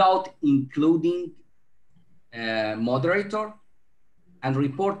without including moderator and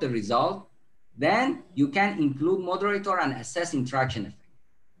report the result. Then you can include moderator and assess interaction effect.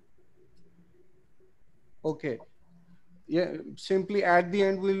 Okay. Yeah, simply at the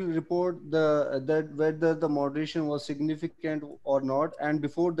end we'll report that whether the moderation was significant or not, and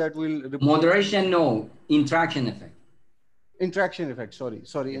before that we'll report moderation, no, interaction effect. Interaction effect, sorry,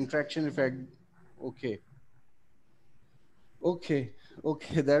 Yes. Interaction effect. Okay. Okay,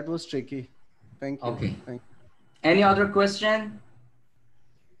 that was tricky. Thank you. Okay. Thank you. Any other question?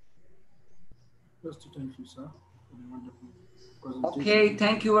 Just to thank you, sir, for the wonderful presentation. Okay,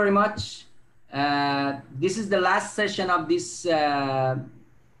 thank you very much. This is the last session of this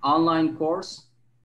online course.